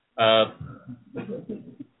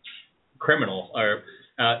criminal, or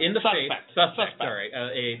in the face,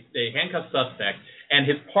 a handcuffed suspect, and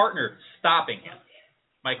his partner stopping him.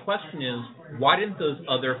 My question is, why didn't those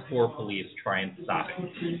other 4 police try and stop him?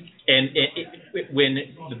 And when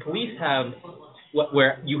the police have,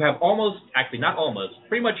 where you have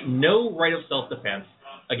pretty much no right of self-defense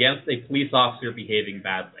against a police officer behaving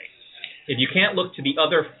badly, if you can't look to the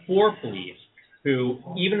other 4 police who,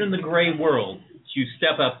 even in the gray world, to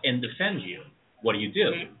step up and defend you, what do you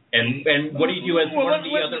do? And what do you do as one of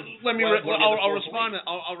the other?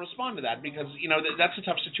 I'll respond to that, because that's a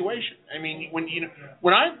tough situation. I mean, when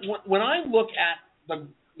I look at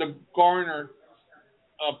the Garner,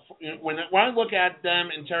 when I look at them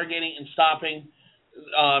interrogating and stopping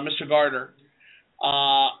Mr. Garner,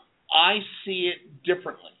 I see it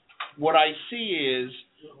differently. What I see is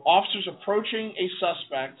officers approaching a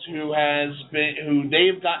suspect who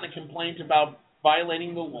they've gotten a complaint about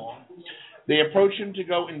violating the law. They approach him to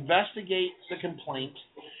go investigate the complaint.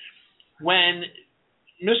 When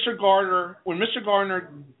Mr. Garner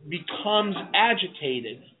becomes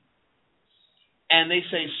agitated, and they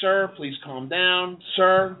say, "Sir, please calm down.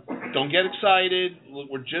 Sir, don't get excited.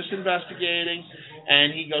 We're just investigating."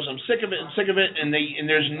 And he goes, "I'm sick of it," and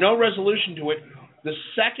there's no resolution to it. The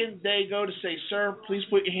second they go to say, "Sir, please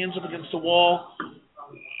put your hands up against the wall.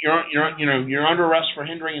 You're under arrest for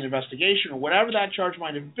hindering an investigation," or whatever that charge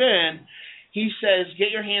might have been, he says,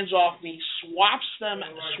 "Get your hands off me," swats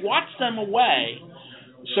them away.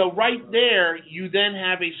 So right there, you then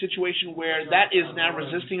have a situation where that is now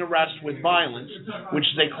resisting arrest with violence, which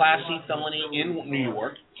is a Class C felony in New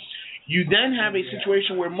York. You then have a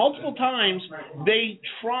situation where multiple times they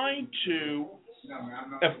tried to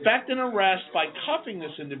effect an arrest by cuffing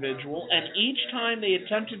this individual, and each time they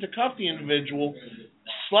attempted to cuff the individual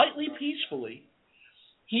slightly peacefully,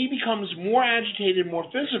 he becomes more agitated, more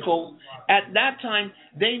physical. At that time,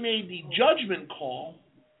 they made the judgment call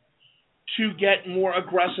to get more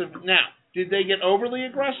aggressive. Now, did they get overly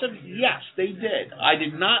aggressive? Yes, they did. I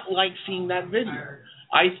did not like seeing that video.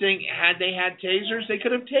 I think had they had tasers, they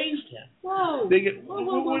could have tased him. Whoa.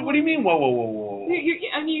 What do you mean, whoa?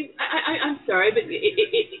 I'm sorry, but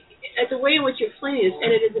the way in which you're explaining this,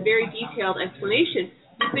 and it is a very detailed explanation,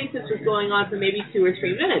 you think this was going on for maybe 2 or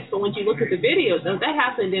 3 minutes, but when you look at the video, though, that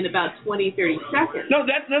happened in about 20, 30 seconds. No.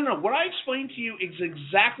 What I explained to you is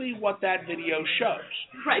exactly what that video shows.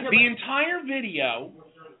 Right. The entire video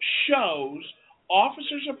shows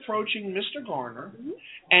officers approaching Mr. Garner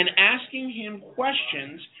and asking him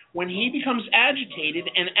questions when he becomes agitated,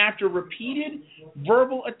 and after repeated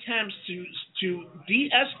verbal attempts to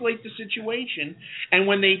de-escalate the situation, and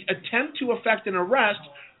when they attempt to effect an arrest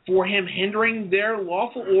for him hindering their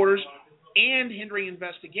lawful orders and hindering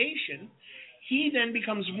investigation, he then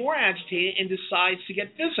becomes more agitated and decides to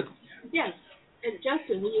get physical. Yes. And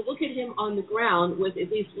Justin, when you look at him on the ground with at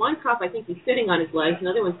least one cop, I think he's sitting on his legs,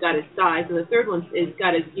 another one's got his thighs, and the third one's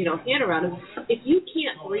got his hand around him. If you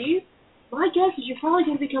can't breathe, my guess is you're probably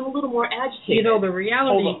going to become a little more agitated.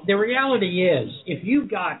 The reality is, if you've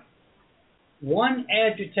got one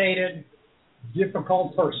agitated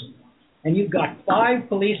difficult person, and you've got 5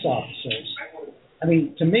 police officers, I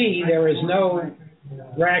mean, to me, there is no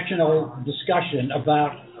rational discussion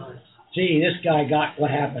about, gee, this guy got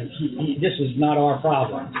what happened. This is not our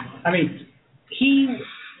problem. I mean,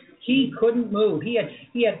 he couldn't move. He had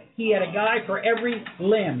a guy for every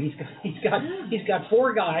limb. He's got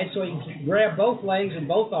 4 guys, so he can grab both legs and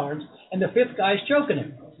both arms, and the 5th guy's choking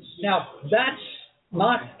him. Now, that's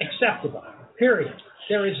not acceptable, period.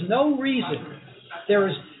 There is no reason.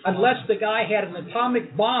 Unless the guy had an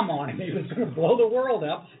atomic bomb on him, he was going to blow the world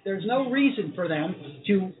up. There's no reason for them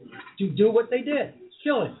to do what they did,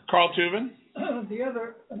 kill him. Carl Tubin?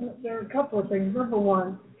 There are a couple of things. Number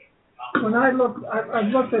one, when I've looked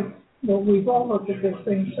at, well, we've all looked at this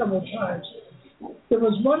thing several times. There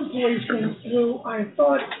was one policeman who I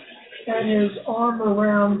thought had his arm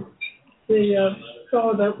around the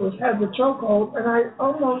fellow that had the chokehold, and I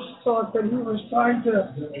almost thought that he was trying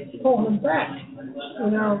to pull him back.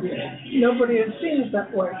 Nobody had seen it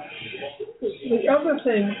that way. The other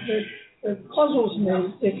thing that puzzles me,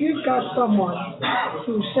 if you've got someone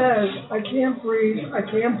who says, I can't breathe, I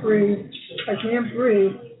can't breathe, I can't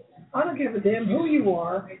breathe, I don't give a damn who you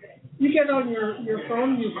are. You get on your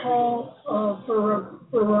phone, you call for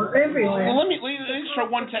an ambulance. Well, let me throw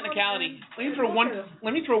one technicality. Let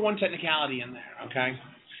me throw one technicality in there, okay?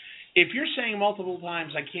 If you're saying multiple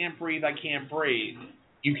times, I can't breathe,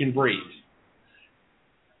 you can breathe.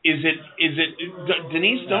 Is it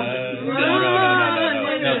Denise? No.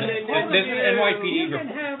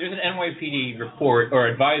 There's an NYPD report or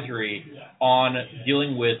advisory on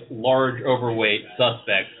dealing with large, overweight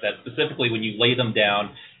suspects that specifically when you lay them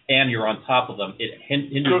down and you're on top of them, it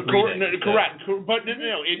hinders breathing. Correct, but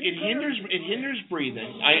no, it hinders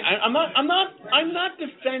breathing. I'm not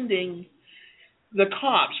defending the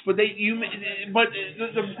cops, but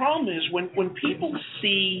the problem is when people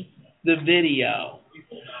see the video,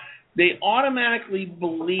 they automatically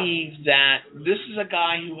believe that this is a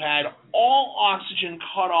guy who had all oxygen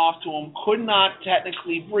cut off to him, could not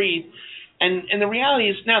technically breathe, and the reality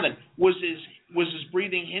is, now then, was his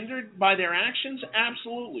breathing hindered by their actions?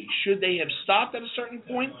 Absolutely. Should they have stopped at a certain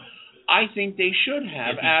point? I think they should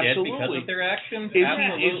have. Absolutely. Because of their actions?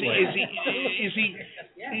 Absolutely. Is he?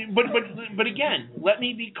 But again, let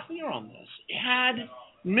me be clear on this. Had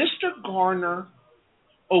Mr. Garner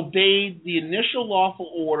obeyed the initial lawful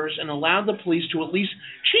orders and allowed the police to at least,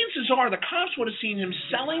 chances are the cops would have seen him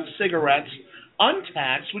selling cigarettes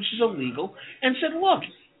untaxed, which is illegal, and said, look,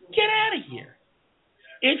 get out of here.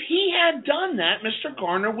 If he had done that, Mr.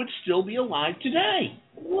 Garner would still be alive today.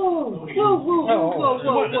 Whoa.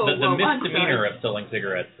 The misdemeanor of selling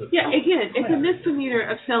cigarettes. Yeah, again, it's a misdemeanor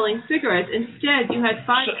of selling cigarettes. Instead, you had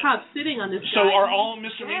 5 cops sitting on this guy. So are all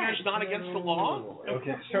misdemeanors not against the law?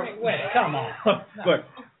 Okay, so Wait, come on. look,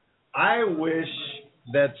 I wish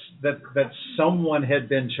that someone had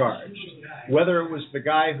been charged, whether it was the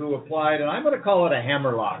guy who applied, and I'm going to call it a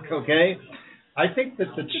hammerlock, okay? I think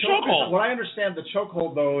that the chokehold, what I understand the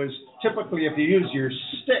chokehold, though, is typically if you use your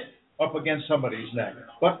stick up against somebody's neck.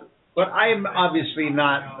 But I'm obviously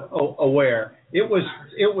not aware. It was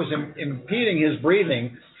impeding his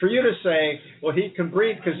breathing. For you to say, well, he can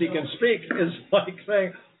breathe because he can speak, is like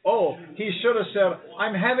saying, oh, he should have said,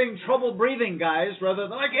 I'm having trouble breathing, guys, rather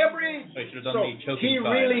than I can't breathe. So he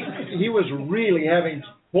was really having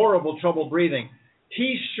horrible trouble breathing.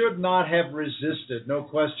 He should not have resisted, no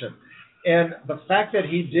question. And the fact that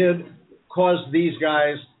he did cause these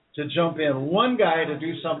guys to jump in, one guy to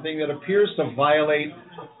do something that appears to violate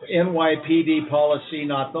NYPD policy,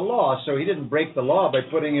 not the law. So he didn't break the law by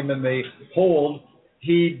putting him in the hold.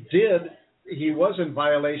 He was in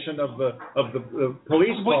violation of the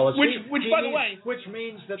police policy. Which by the way, which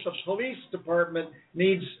means that the police department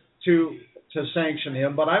needs to sanction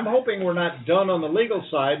him. But I'm hoping we're not done on the legal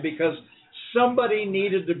side, because somebody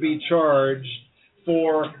needed to be charged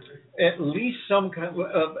for at least some kind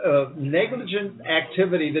of negligent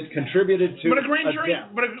activity that contributed to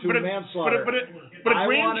manslaughter. But a grand jury. I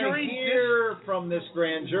want to hear from this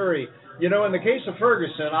grand jury. You know, in the case of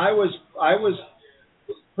Ferguson, I was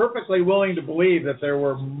perfectly willing to believe that there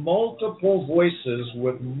were multiple voices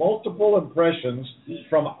with multiple impressions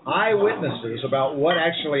from eyewitnesses about what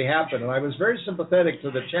actually happened, and I was very sympathetic to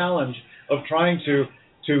the challenge of trying to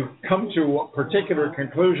come to a particular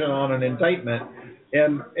conclusion on an indictment.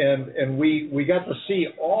 And we got to see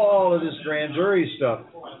all of this grand jury stuff.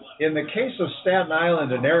 In the case of Staten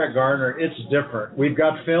Island and Eric Garner, it's different. We've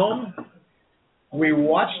got film. We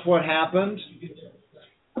watched what happened.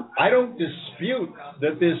 I don't dispute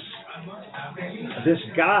that this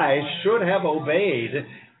guy should have obeyed.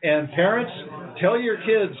 And parents, tell your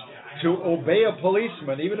kids to obey a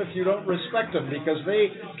policeman, even if you don't respect them, because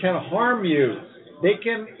they can harm you. They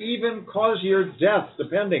can even cause your death,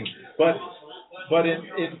 depending. But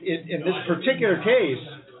in this particular case,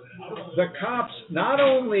 the cops not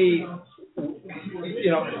only,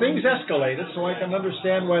 things escalated, so I can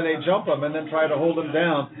understand why they jump him and then try to hold him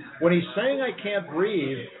down. When he's saying I can't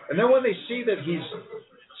breathe, and then when they see that he's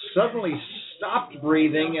suddenly stopped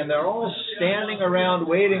breathing and they're all standing around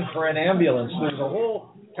waiting for an ambulance, there's a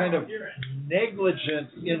whole kind of negligent,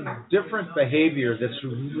 indifferent behavior that's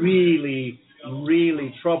really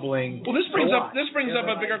troubling. Well, this brings up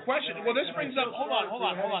a bigger question. Well, this brings up hold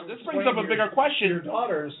on. This brings up a bigger question. Your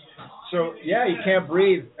daughters. So yeah, he can't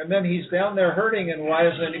breathe, and then he's down there hurting, and why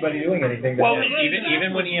isn't anybody doing anything? Well,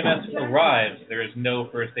 even when EMS arrives, there is no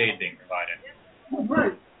first aid being provided.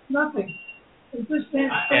 Right, nothing. It's just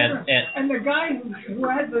and the guy who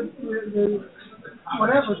had the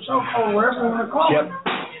whatever chokehold, whatever you want to call it,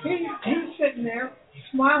 he's sitting there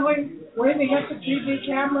smiling, waving at the TV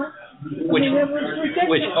camera.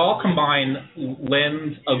 Which all combined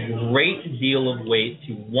lends a great deal of weight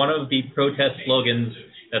to one of the protest slogans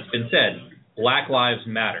that's been said, Black Lives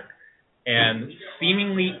Matter. And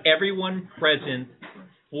seemingly everyone present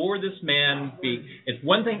for this man, it's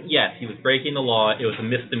one thing, yes, he was breaking the law, it was a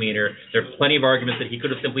misdemeanor, there are plenty of arguments that he could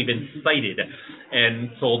have simply been cited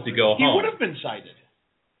and told to go home. He would have been cited.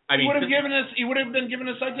 He would have been given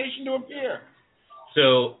a citation to appear.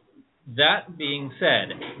 So, that being said,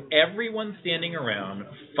 everyone standing around,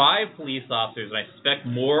 5 police officers, and I suspect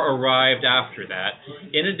more arrived after that,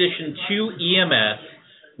 in addition to EMS,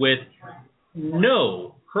 with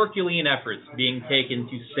no Herculean efforts being taken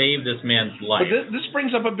to save this man's life. But this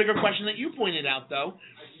brings up a bigger question that you pointed out, though.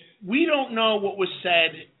 We don't know what was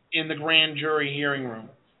said in the grand jury hearing room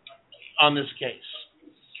on this case,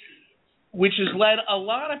 which has led a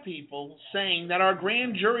lot of people saying that our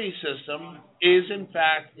grand jury system is, in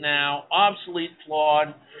fact, now obsolete,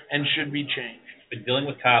 flawed, and should be changed. But dealing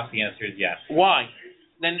with cops, the answer is yes. Why?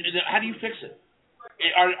 Then how do you fix it?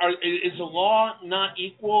 Is the law not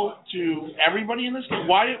equal to everybody in this case?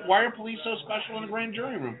 Why are police so special in the grand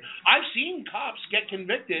jury room? I've seen cops get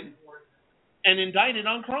convicted and indicted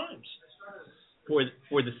on crimes.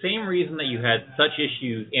 For the same reason that you had such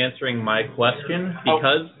issues answering my question,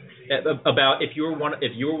 because about if you were one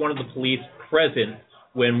of the police present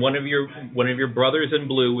when one of your brothers in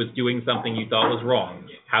blue was doing something you thought was wrong,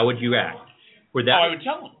 how would you act? I would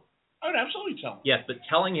tell him. I would absolutely tell him. Yes, but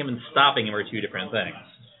telling him and stopping him are two different things.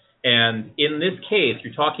 And in this case,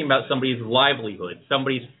 you're talking about somebody's livelihood,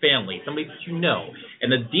 somebody's family, somebody that you know.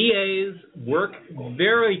 And the DAs work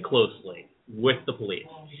very closely with the police.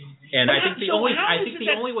 And I think the only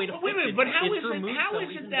way to fix it is to remove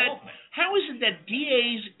somebody's involvement. How is it that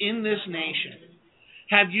DAs in this nation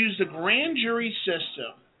have used the grand jury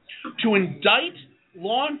system to indict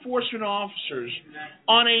law enforcement officers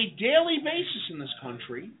on a daily basis in this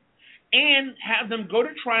country and have them go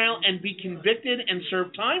to trial and be convicted and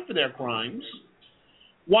serve time for their crimes?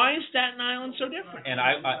 Why is Staten Island so different? And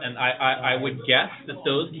I would guess that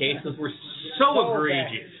those cases were so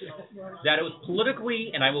egregious that it was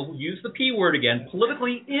politically, and I will use the P word again,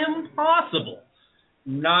 politically impossible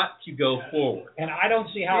not to go forward. And I don't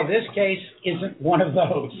see how this case isn't one of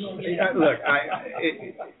those. Look,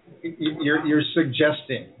 you're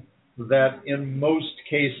suggesting that in most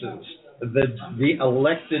cases the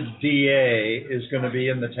elected DA is going to be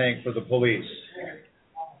in the tank for the police.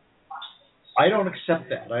 I don't accept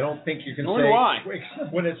that. I don't think you can say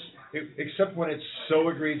except when it's so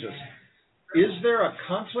egregious. Is there a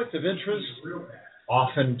conflict of interest?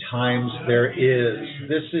 Oftentimes there is.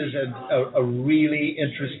 This is a really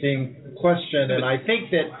interesting question, and I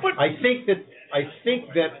think that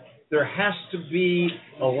there has to be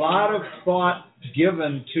a lot of thought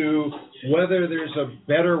given to whether there's a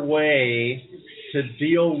better way to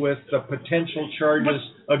deal with the potential charges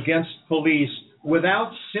against police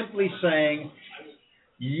without simply saying,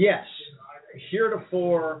 yes,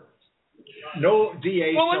 heretofore, no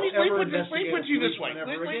DA shall ever investigate. Let me put you this way.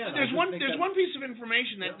 There's one piece of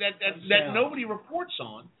information that nobody reports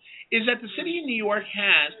on, is that the city of New York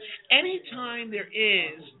has, anytime there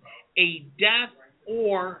is a death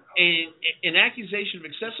or an accusation of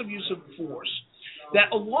excessive use of force, that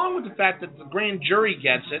along with the fact that the grand jury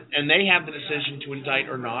gets it and they have the decision to indict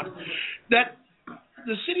or not, that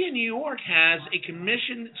the city of New York has a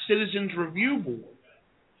commissioned citizens review board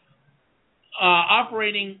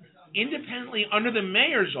operating independently under the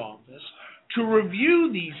mayor's office to review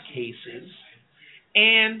these cases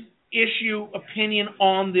and issue opinion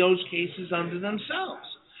on those cases under themselves.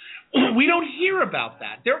 We don't hear about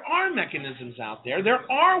that. There are mechanisms out there. There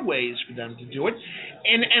are ways for them to do it,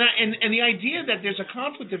 and the idea that there's a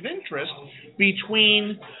conflict of interest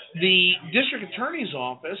between the district attorney's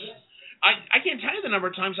office. I can't tell you the number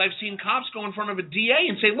of times I've seen cops go in front of a DA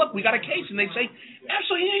and say, "Look, we got a case," and they say,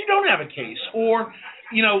 "Absolutely, you don't have a case," or,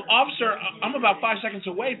 "Officer, I'm about 5 seconds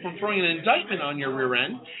away from throwing an indictment on your rear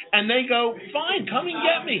end," and they go, "Fine, come and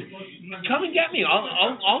get me. Come and get me.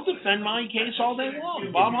 I'll defend my case all day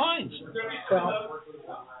long." Bob Hines. Well,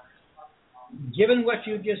 given what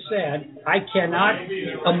you just said, I cannot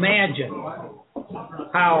imagine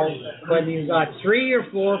how, when you've got 3 or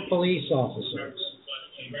 4 police officers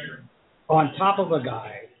on top of a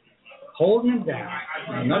guy, holding him down,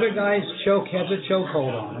 another guy's has a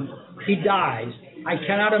chokehold on him, he dies. I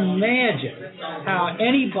cannot imagine how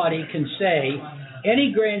anybody can say,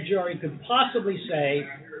 any grand jury could possibly say,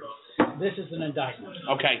 this is an indictment.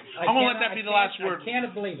 Okay. I'm going to let that be the last word. I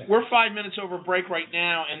can't believe it. We're 5 minutes over break right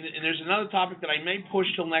now, and there's another topic that I may push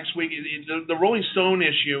till next week. The Rolling Stone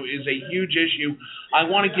issue is a huge issue. I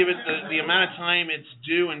want to give it the amount of time it's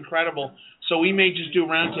due, incredible. So we may just do a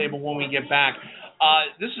roundtable when we get back.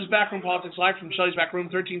 This is Backroom Politics Live from Shelley's Back Room,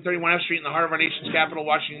 1331 F Street in the heart of our nation's capital,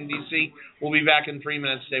 Washington, D.C. We'll be back in 3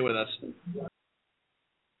 minutes. Stay with us.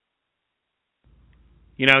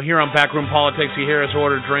 Here on Backroom Politics, you hear us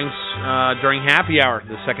order drinks during happy hour,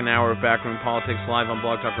 the second hour of Backroom Politics Live on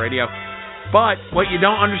Blog Talk Radio. But what you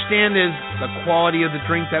don't understand is the quality of the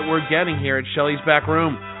drink that we're getting here at Shelley's Back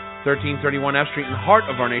Room, 1331 F Street in the heart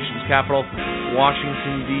of our nation's capital,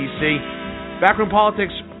 Washington, D.C. Backroom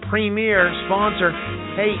Politics premier sponsor.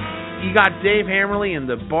 Hey, you got Dave Hammerly and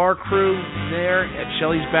the bar crew there at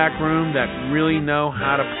Shelley's Back Room that really know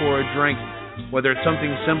how to pour a drink. Whether it's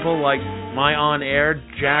something simple like my on-air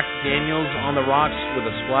Jack Daniels on the rocks with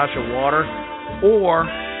a splash of water, or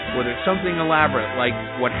whether it's something elaborate like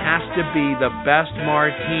what has to be the best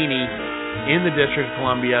martini in the District of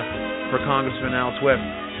Columbia for Congressman Al Swift.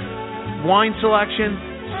 Wine selection,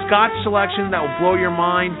 Scotch selection that will blow your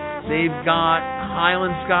mind. They've got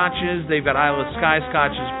Highland Scotches, they've got Isle of Skye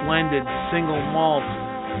Scotches, blended, single malt,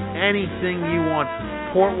 anything you want.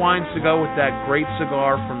 Port wines to go with that great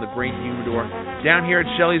cigar from the Great Humidor. Down here at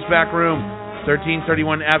Shelley's Back Room,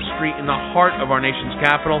 1331 F Street in the heart of our nation's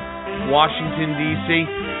capital, Washington, D.C.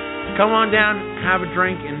 Come on down, have a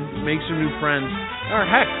drink, and make some new friends. Or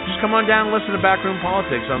heck, just come on down and listen to Backroom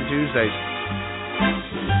Politics on Tuesdays.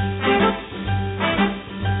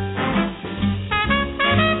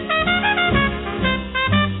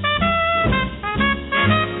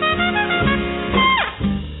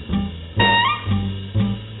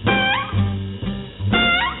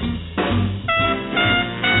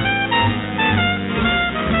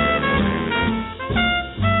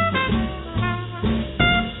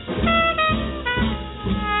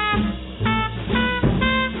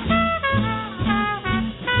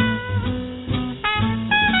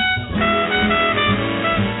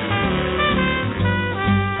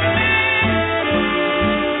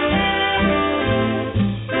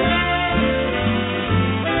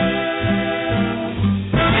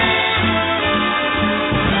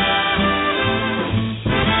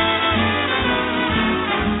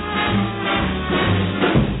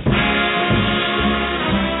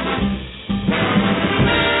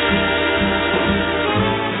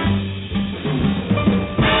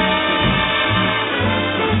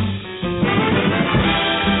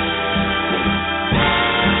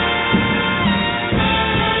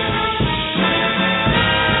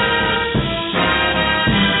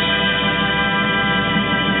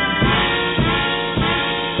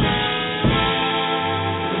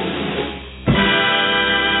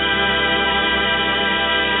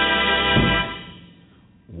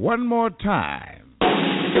 One more time.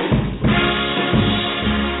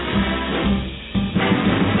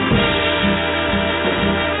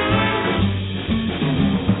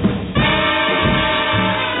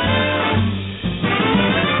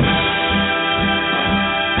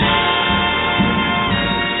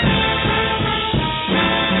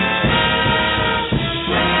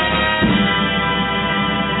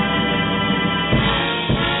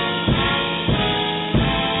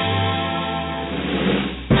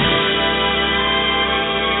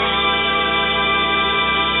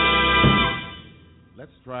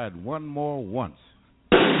 Try it one more once.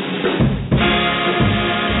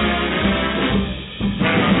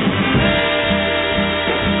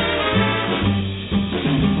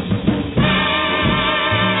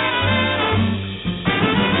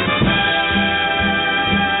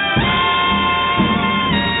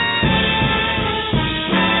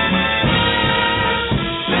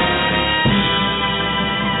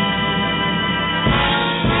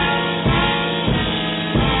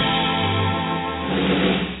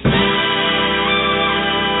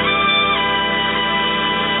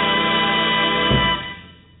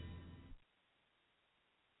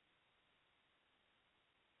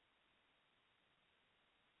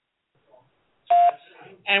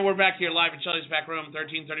 And we're back here live in Shelley's Back Room,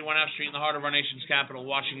 1331 F Street in the heart of our nation's capital,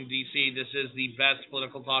 Washington, D.C. This is the best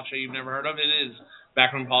political talk show you've never heard of. It is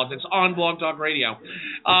Backroom Politics on Blog Talk Radio.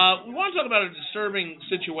 We want to talk about a disturbing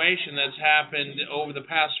situation that's happened over the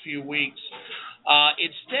past few weeks.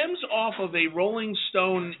 It stems off of a Rolling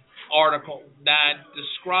Stone article that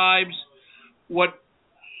describes what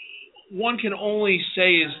one can only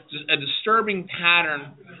say is a disturbing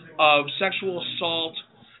pattern of sexual assault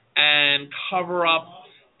and cover-up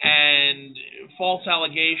and false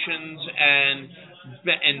allegations and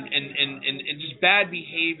just bad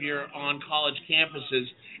behavior on college campuses,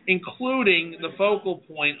 including the focal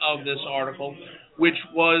point of this article, which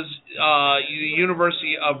was the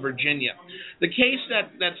University of Virginia. The case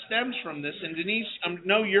that stems from this, and Denise, I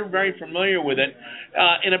know you're very familiar with it,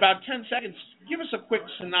 in about 10 seconds, give us a quick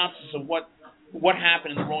synopsis of what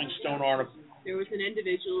happened in the Rolling Stone article. There was an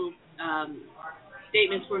individual,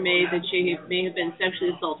 statements were made that she may have been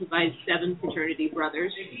sexually assaulted by 7 fraternity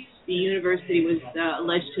brothers. The university was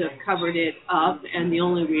alleged to have covered it up, and the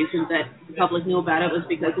only reason that the public knew about it was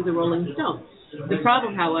because of the Rolling Stone. The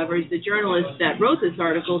problem, however, is the journalist that wrote this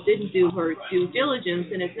article didn't do her due diligence,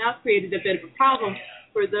 and it's now created a bit of a problem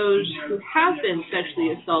for those who have been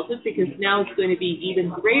sexually assaulted, because now it's going to be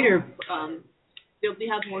even greater. They'll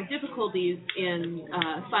have more difficulties in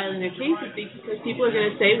filing their cases because people are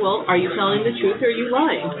going to say, "Well, are you telling the truth or are you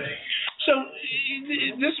lying?" So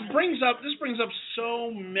this brings up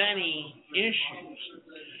so many issues,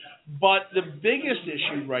 but the biggest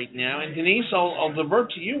issue right now, and Denise, I'll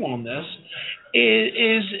divert to you on this,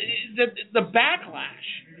 is that the backlash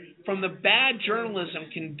from the bad journalism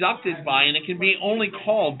conducted by, and it can be only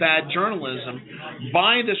called bad journalism,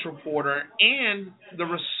 by this reporter, and the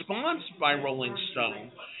response by Rolling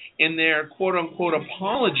Stone in their quote-unquote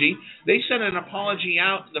apology. They sent an apology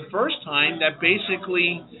out the first time that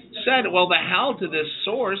basically said, well, the hell to this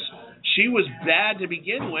source, she was bad to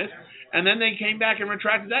begin with, and then they came back and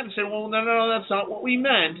retracted that and said, well, no, that's not what we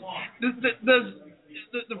meant.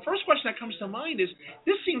 The first question that comes to mind is,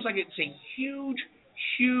 this seems like it's a huge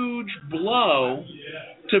blow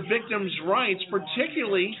to victims' rights,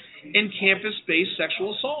 particularly in campus-based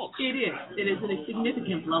sexual assault. It is. It is a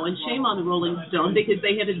significant blow, and shame on the Rolling Stone, because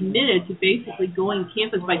they have admitted to basically going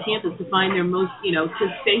campus by campus to find their most,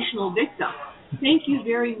 sensational victim. Thank you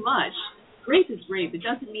very much. Rape is rape. It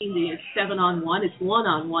doesn't mean that it's 7-on-1, it's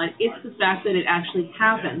 1-on-1. It's the fact that it actually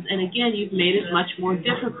happens. And again, you've made it much more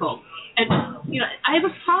difficult. And, I have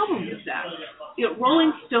a problem with that.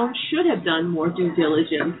 Rolling Stone should have done more due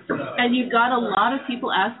diligence, and you've got a lot of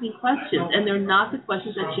people asking questions, and they're not the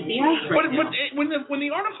questions that should be asked right now. But when the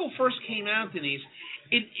article first came out, Denise,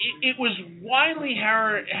 it was widely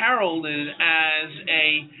heralded as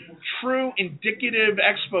a true indicative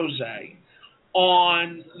expose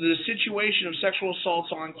on the situation of sexual assaults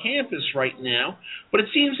on campus right now, but it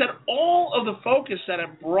seems that all of the focus that it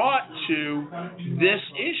brought to this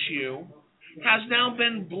issue has now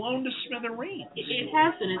been blown to smithereens. It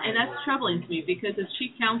has been, and that's troubling to me, because as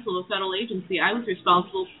chief counsel of a federal agency, I was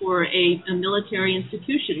responsible for a military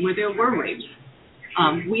institution where there were rapes.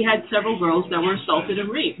 We had several girls that were assaulted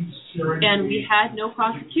and raped, and we had no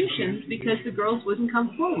prosecutions because the girls wouldn't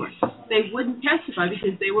come forward. They wouldn't testify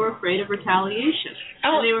because they were afraid of retaliation,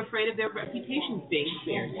 and they were afraid of their reputations being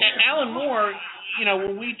smeared. Alan Moore,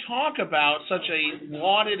 when we talk about such a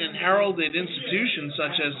lauded and heralded institution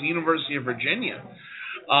such as the University of Virginia,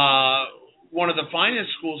 one of the finest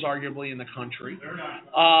schools arguably in the country,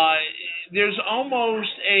 there's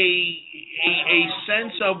almost a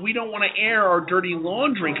sense of we don't want to air our dirty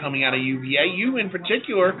laundry coming out of UVA. You in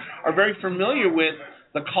particular are very familiar with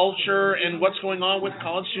the culture and what's going on with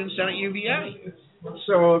college students down at UVA.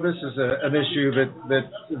 So this is an issue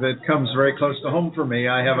that comes very close to home for me.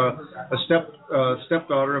 I have a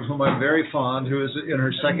stepdaughter of whom I'm very fond, who is in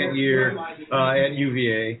her second year at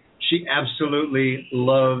UVA. She absolutely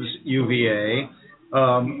loves UVA.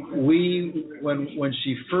 When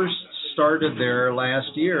she first started there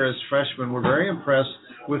last year as freshmen, were very impressed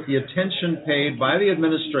with the attention paid by the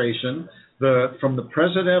administration, from the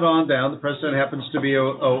president on down. The president happens to be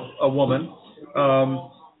a woman.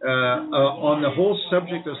 On the whole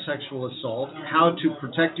subject of sexual assault, how to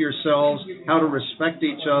protect yourselves, how to respect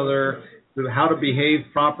each other, how to behave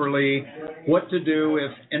properly, what to do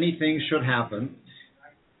if anything should happen.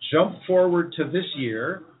 Jump forward to this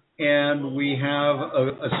year, and we have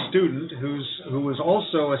a student who was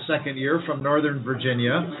also a second year from Northern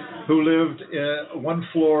Virginia, who lived one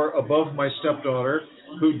floor above my stepdaughter,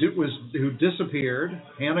 who disappeared.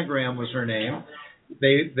 Hannah Graham was her name.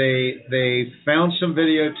 They found some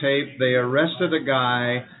videotape. They arrested a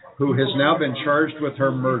guy who has now been charged with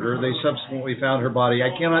her murder. They subsequently found her body.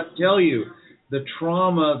 I cannot tell you the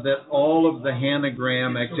trauma that all of the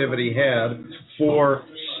Hanagram activity had for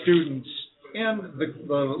students in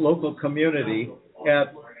the local community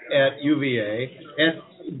at UVA, and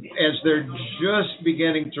as they're just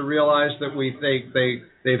beginning to realize that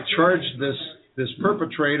they've charged this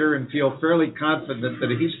perpetrator and feel fairly confident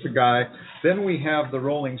that he's the guy. Then we have the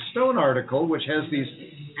Rolling Stone article, which has these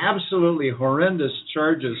absolutely horrendous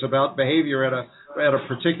charges about behavior at a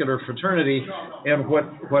particular fraternity, and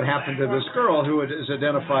what happened to this girl who is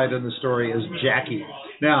identified in the story as Jackie.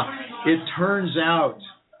 Now, it turns out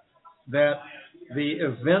that the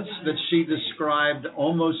events that she described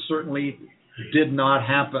almost certainly did not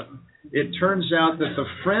happen. It turns out that the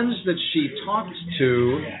friends that she talked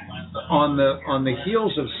to on the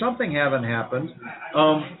heels of something having happened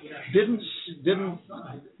didn't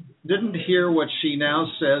hear what she now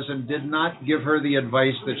says and did not give her the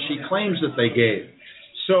advice that she claims that they gave.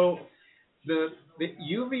 So the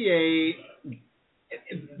UVA,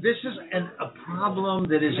 this is a problem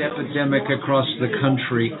that is epidemic across the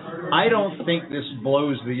country. I don't think this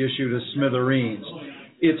blows the issue to smithereens.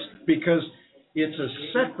 It's because it's a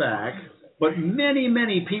setback, but many,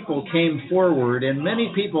 many people came forward, and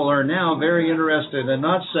many people are now very interested in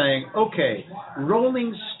not saying, okay,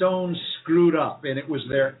 Rolling Stone screwed up, and it was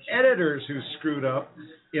their editors who screwed up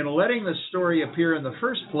in letting the story appear in the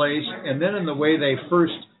first place, and then in the way they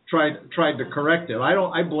first tried to correct it.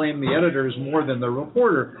 I blame the editors more than the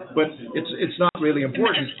reporter, but it's not really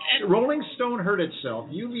important. Rolling Stone hurt itself.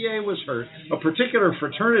 UVA was hurt. A particular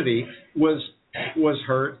fraternity was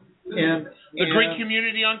hurt. And the Greek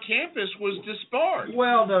community on campus was disbarred.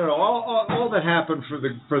 Well, no. All that happened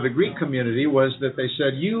for the Greek community was that they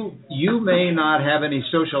said you may not have any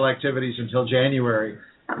social activities until January.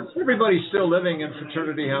 Everybody's still living in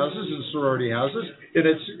fraternity houses and sorority houses. In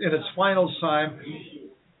its final time,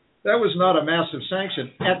 that was not a massive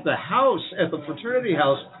sanction. At the fraternity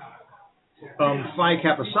house, Phi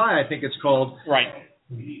Kappa Psi, I think it's called. Right.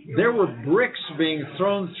 There were bricks being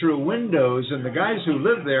thrown through windows, and the guys who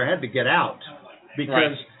lived there had to get out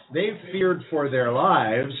because they feared for their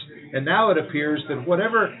lives. And now it appears that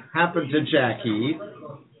whatever happened to Jackie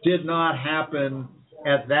did not happen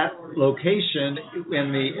at that location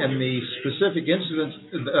in the specific incidents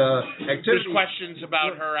activity. There's questions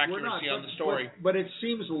about her accuracy on the story. But it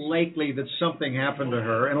seems likely that something happened to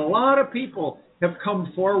her. And a lot of people have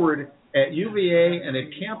come forward at UVA and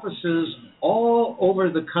at campuses all over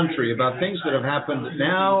the country about things that have happened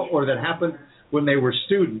now or that happened when they were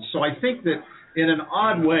students. So I think that in an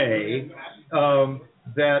odd way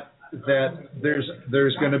that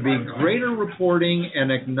there's going to be greater reporting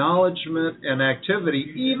and acknowledgement and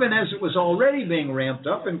activity, even as it was already being ramped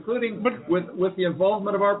up, including with the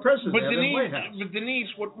involvement of our president in the White House. But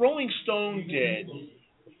Denise, what Rolling Stone did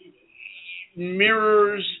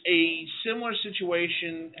mirrors a similar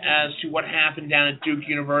situation as to what happened down at Duke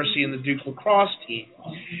University and the Duke lacrosse team,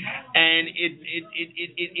 and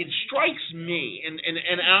it strikes me, and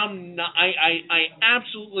I'm not, I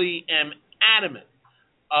absolutely am adamant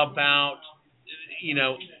about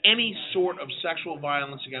any sort of sexual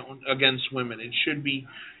violence against women. It should be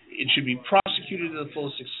prosecuted to the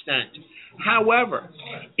fullest extent. However,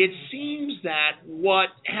 it seems that what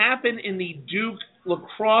happened in the Duke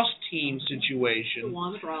lacrosse team situation,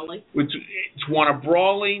 Tawana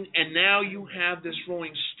Brawley, and now you have this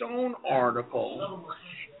Rolling Stone article,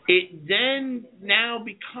 it then now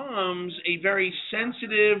becomes a very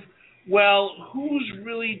sensitive, well, who's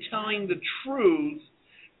really telling the truth?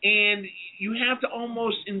 And you have to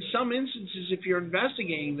almost, in some instances, if you're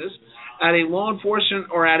investigating this at a law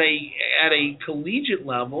enforcement or at a collegiate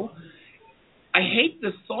level, I hate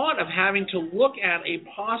the thought of having to look at a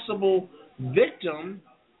possible victim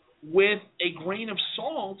with a grain of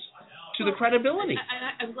salt to the credibility.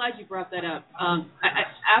 I'm glad you brought that up.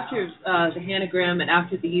 After the Hanagram and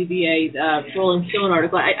after the UVA Rolling Stone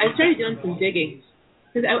article, I started doing some digging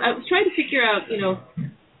because I was trying to figure out,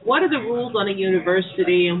 what are the rules on a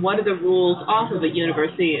university and what are the rules off of a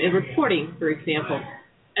university in reporting, for example.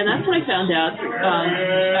 And that's what I found out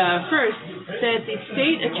first, that the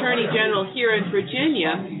state attorney general here in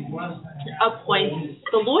Virginia appoints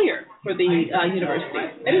the lawyer for the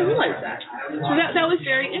university. I didn't realize that. So that was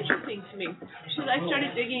very interesting to me. So I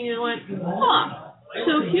started digging and went,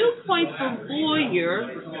 so if you appoint the lawyer,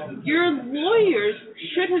 your lawyers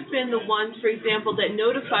should have been the ones, for example, that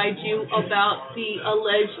notified you about the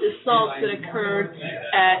alleged assaults that occurred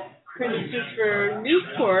at Christopher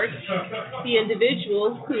Newport, the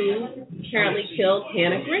individual who apparently killed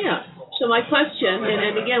Hannah Graham. So my question,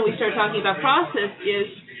 and again we start talking about process, is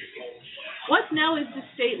what now is the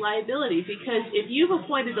state liability? Because if you've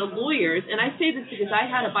appointed the lawyers, and I say this because I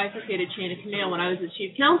had a bifurcated chain of command when I was the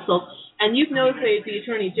chief counsel, and you've notified the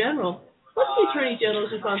attorney general. What's the attorney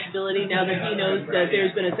general's responsibility now that he knows that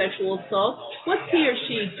there's been a sexual assault? What's he or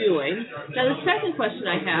she doing? Now, the second question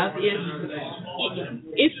I have is,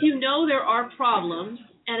 if you know there are problems,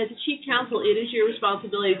 and as a chief counsel, it is your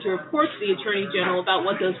responsibility to report to the attorney general about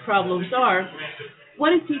what those problems are,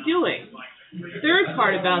 what is he doing? Third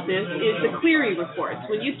part about this is the Cleary reports.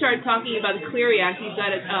 When you start talking about the Cleary Act, you've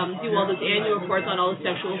got to do all those annual reports on all the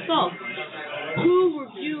sexual assaults. Who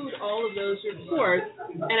reviewed all of those reports,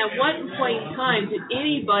 and at what point in time did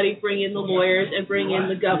anybody bring in the lawyers and bring in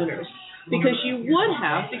the governors? Because you would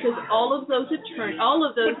have, because all of those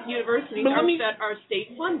universities are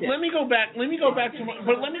state funded. Let me go back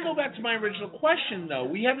to my original question, though.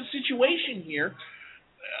 We have a situation here.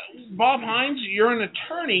 Bob Hines, you're an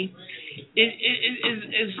attorney.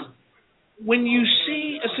 Is when you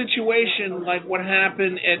see a situation like what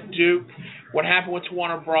happened at Duke, what happened with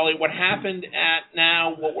Tawana Brawley, what happened at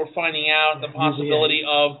now, what we're finding out, the possibility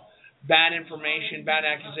of bad information, bad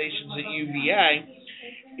accusations at UVA,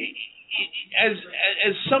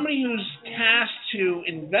 as somebody who's tasked to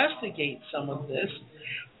investigate some of this,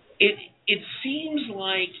 it seems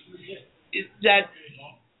like that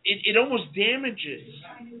it almost damages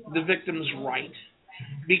the victim's right,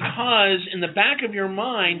 because in the back of your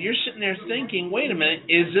mind, you're sitting there thinking, wait a minute,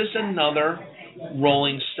 is this another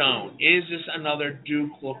Rolling Stone? Is this another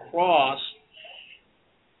Duke lacrosse?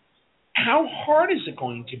 How hard is it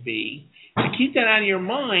going to be to keep that out of your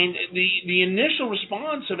mind? The initial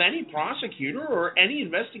response of any prosecutor or any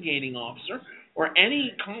investigating officer or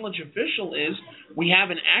any college official is, we have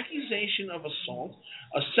an accusation of assault,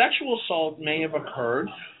 a sexual assault may have occurred,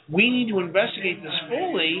 we need to investigate this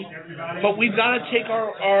fully, but we've got to take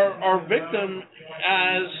our victim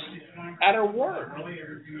at her word.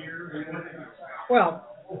 Well,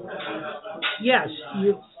 yes,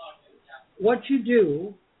 what you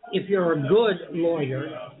do, if you're a good lawyer,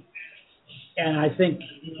 and I think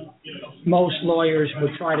most lawyers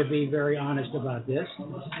would try to be very honest about this,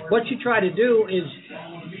 what you try to do is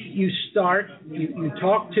you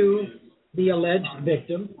talk to the alleged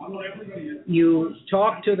victim, you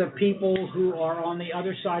talk to the people who are on the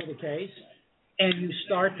other side of the case, and you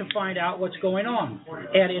start to find out what's going on.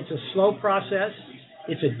 And it's a slow process,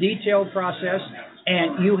 it's a detailed process,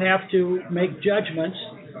 and you have to make judgments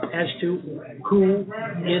as to who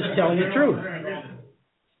is telling the truth.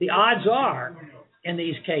 The odds are, in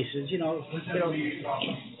these cases,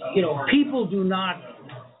 people do not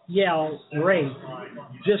yell rape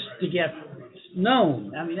just to get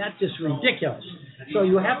known. I mean, that's just ridiculous. So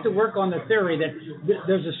you have to work on the theory that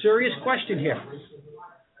there's a serious question here,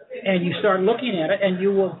 and you start looking at it, and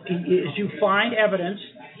you will, as you find evidence,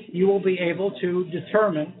 you will be able to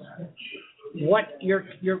determine what your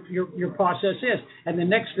process is. And the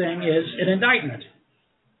next thing is an indictment.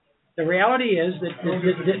 The reality is that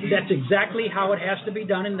that's exactly how it has to be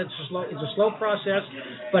done, and it's a slow process,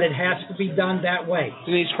 but it has to be done that way.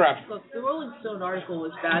 Denise Kraft. Look, the Rolling Stone article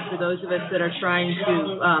was bad for those of us that are trying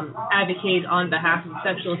to advocate on behalf of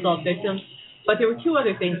sexual assault victims, but there were two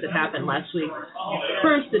other things that happened last week.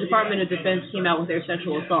 First, the Department of Defense came out with their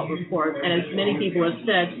sexual assault report, and as many people have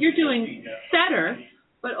said, you're doing better,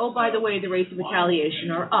 but oh, by the way, the rates of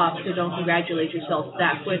retaliation are up, so don't congratulate yourself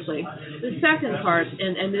that quickly. The second part,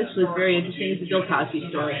 and this was very interesting, is the Bill Cosby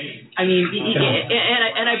story. I mean,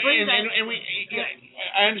 and I bring that...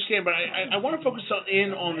 I understand, but I want to focus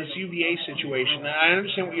in on this UVA situation. I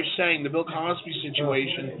understand what you're saying. The Bill Cosby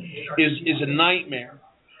situation is a nightmare,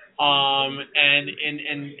 and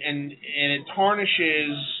it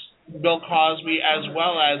tarnishes Bill Cosby as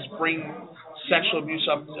well as bring sexual abuse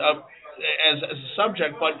up as a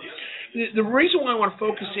subject. But the reason why I want to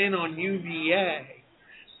focus in on UVA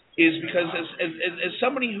is because as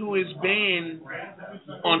somebody who has been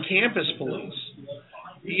on campus police,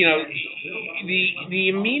 the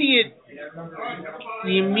immediate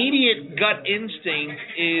gut instinct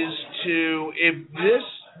is to, if this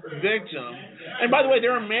victim, and by the way,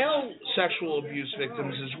 there are male sexual abuse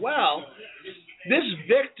victims as well, this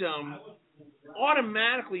victim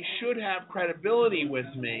automatically should have credibility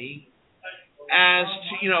with me, as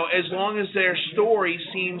to, as long as their story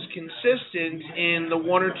seems consistent in the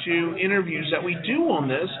one or two interviews that we do on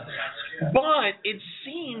this. But it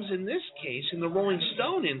seems in this case, in the Rolling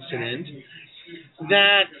Stone incident,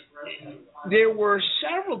 that there were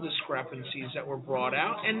several discrepancies that were brought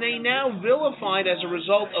out, and they now vilified, as a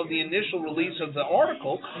result of the initial release of the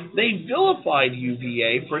article, they vilified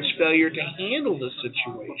UVA for its failure to handle this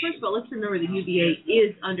situation. Well, first of all, let's remember that UVA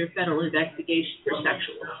is under federal investigation for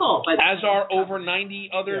sexual assault. As are over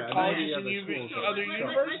 90 other colleges and other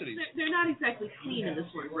universities. They're not exactly clean in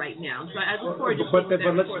this one right now, so I look forward to But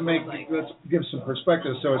let's give some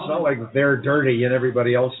perspective. So it's not like they're dirty and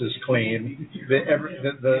everybody else is clean.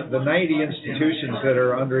 The 90 institutions that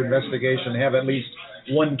are under investigation have at least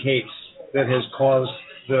one case that has caused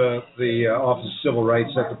the Office of Civil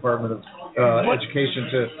Rights, that Department of Education,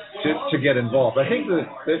 to get involved. I think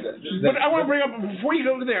but I want to bring up, before you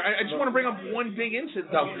go there, I just want to bring up one big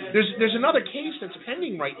incident, though. There's another case that's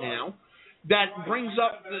pending right now that brings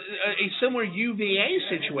up a similar UVA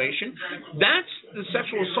situation. That's the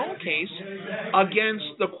sexual assault case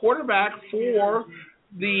against the quarterback for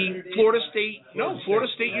the Florida State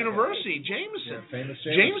University, Jameson.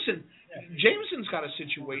 Jameson's got a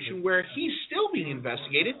situation where he's still being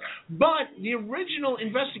investigated, but the original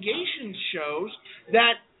investigation shows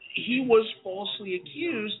that he was falsely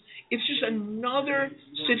accused. It's just another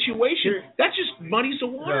situation. That just muddies the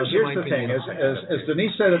waters. Here's the thing. As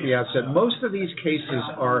Denise said at the outset, most of these cases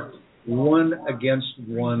are one against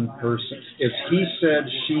one person. It's he said,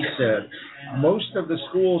 she said. Most of the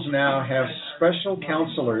schools now have special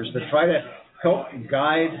counselors that try to help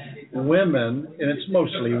guide women, and it's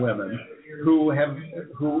mostly women, who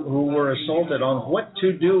were assaulted on what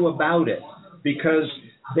to do about it, because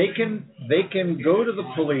they can go to the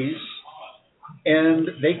police and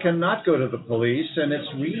they cannot go to the police, and it's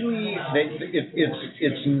really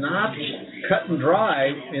it's not cut and dry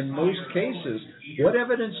in most cases. What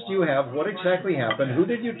evidence do you have? What exactly happened? Who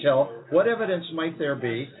did you tell? What evidence might there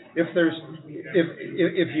be? If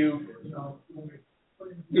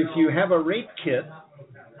you have a rape kit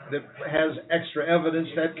that has extra evidence,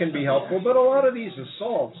 that can be helpful. But a lot of these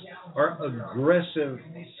assaults are aggressive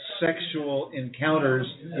sexual encounters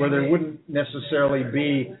where there wouldn't necessarily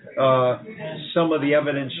be some of the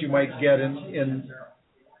evidence you might get in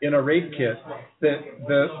a rape kit.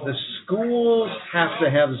 The schools have to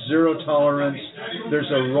have zero tolerance.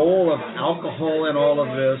 There's a role of alcohol in all of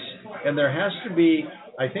this, and there has to be,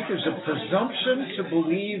 I think there's a presumption to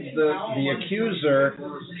believe the accuser,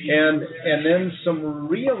 and then some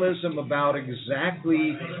realism about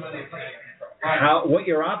exactly what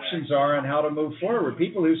your options are and how to move forward.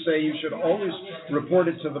 People who say you should always report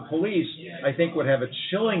it to the police, I think would have a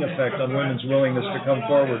chilling effect on women's willingness to come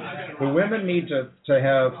forward. The women need to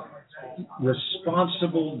have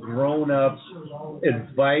responsible, grown-up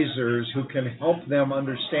advisors who can help them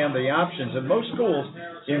understand the options. And most schools,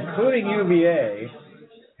 including UVA,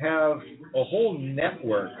 have a whole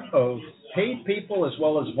network of paid people as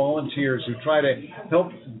well as volunteers who try to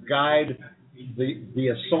help guide the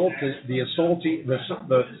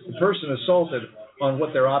person assaulted on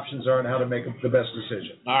what their options are and how to make the best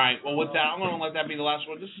decision. All right. Well, with that, I'm going to let that be the last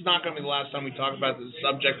one. This is not going to be the last time we talk about this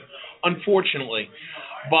subject, unfortunately.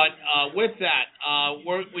 But with that,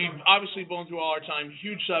 we've obviously blown through all our time.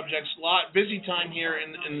 Huge subjects, busy time here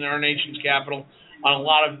in our nation's capital on a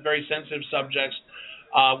lot of very sensitive subjects.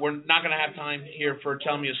 We're not going to have time here for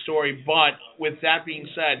Tell Me a Story, but with that being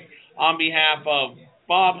said, on behalf of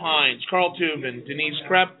Bob Hines, Carl Tubin, Denise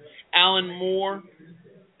Krepp, Alan Moore,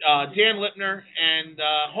 Dan Lipner, and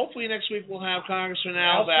hopefully next week we'll have Congressman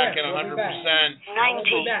Al back at 100%. 90 seconds.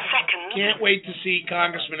 Can't wait to see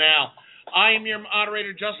Congressman Al. I am your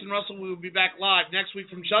moderator, Justin Russell. We will be back live next week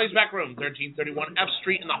from Shelley's Backroom, 1331 F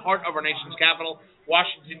Street in the heart of our nation's capital,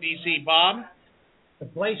 Washington, D.C. Bob?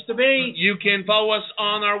 The place to be. You can follow us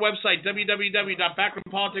on our website,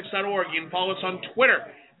 www.backroompolitics.org. You can follow us on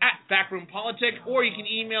Twitter, @BackroomPolitic, or you can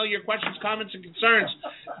email your questions, comments, and concerns,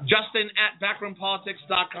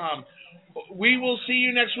 Justin@BackroomPolitics.com. We will see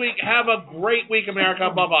you next week. Have a great week, America.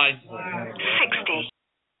 Bye-bye.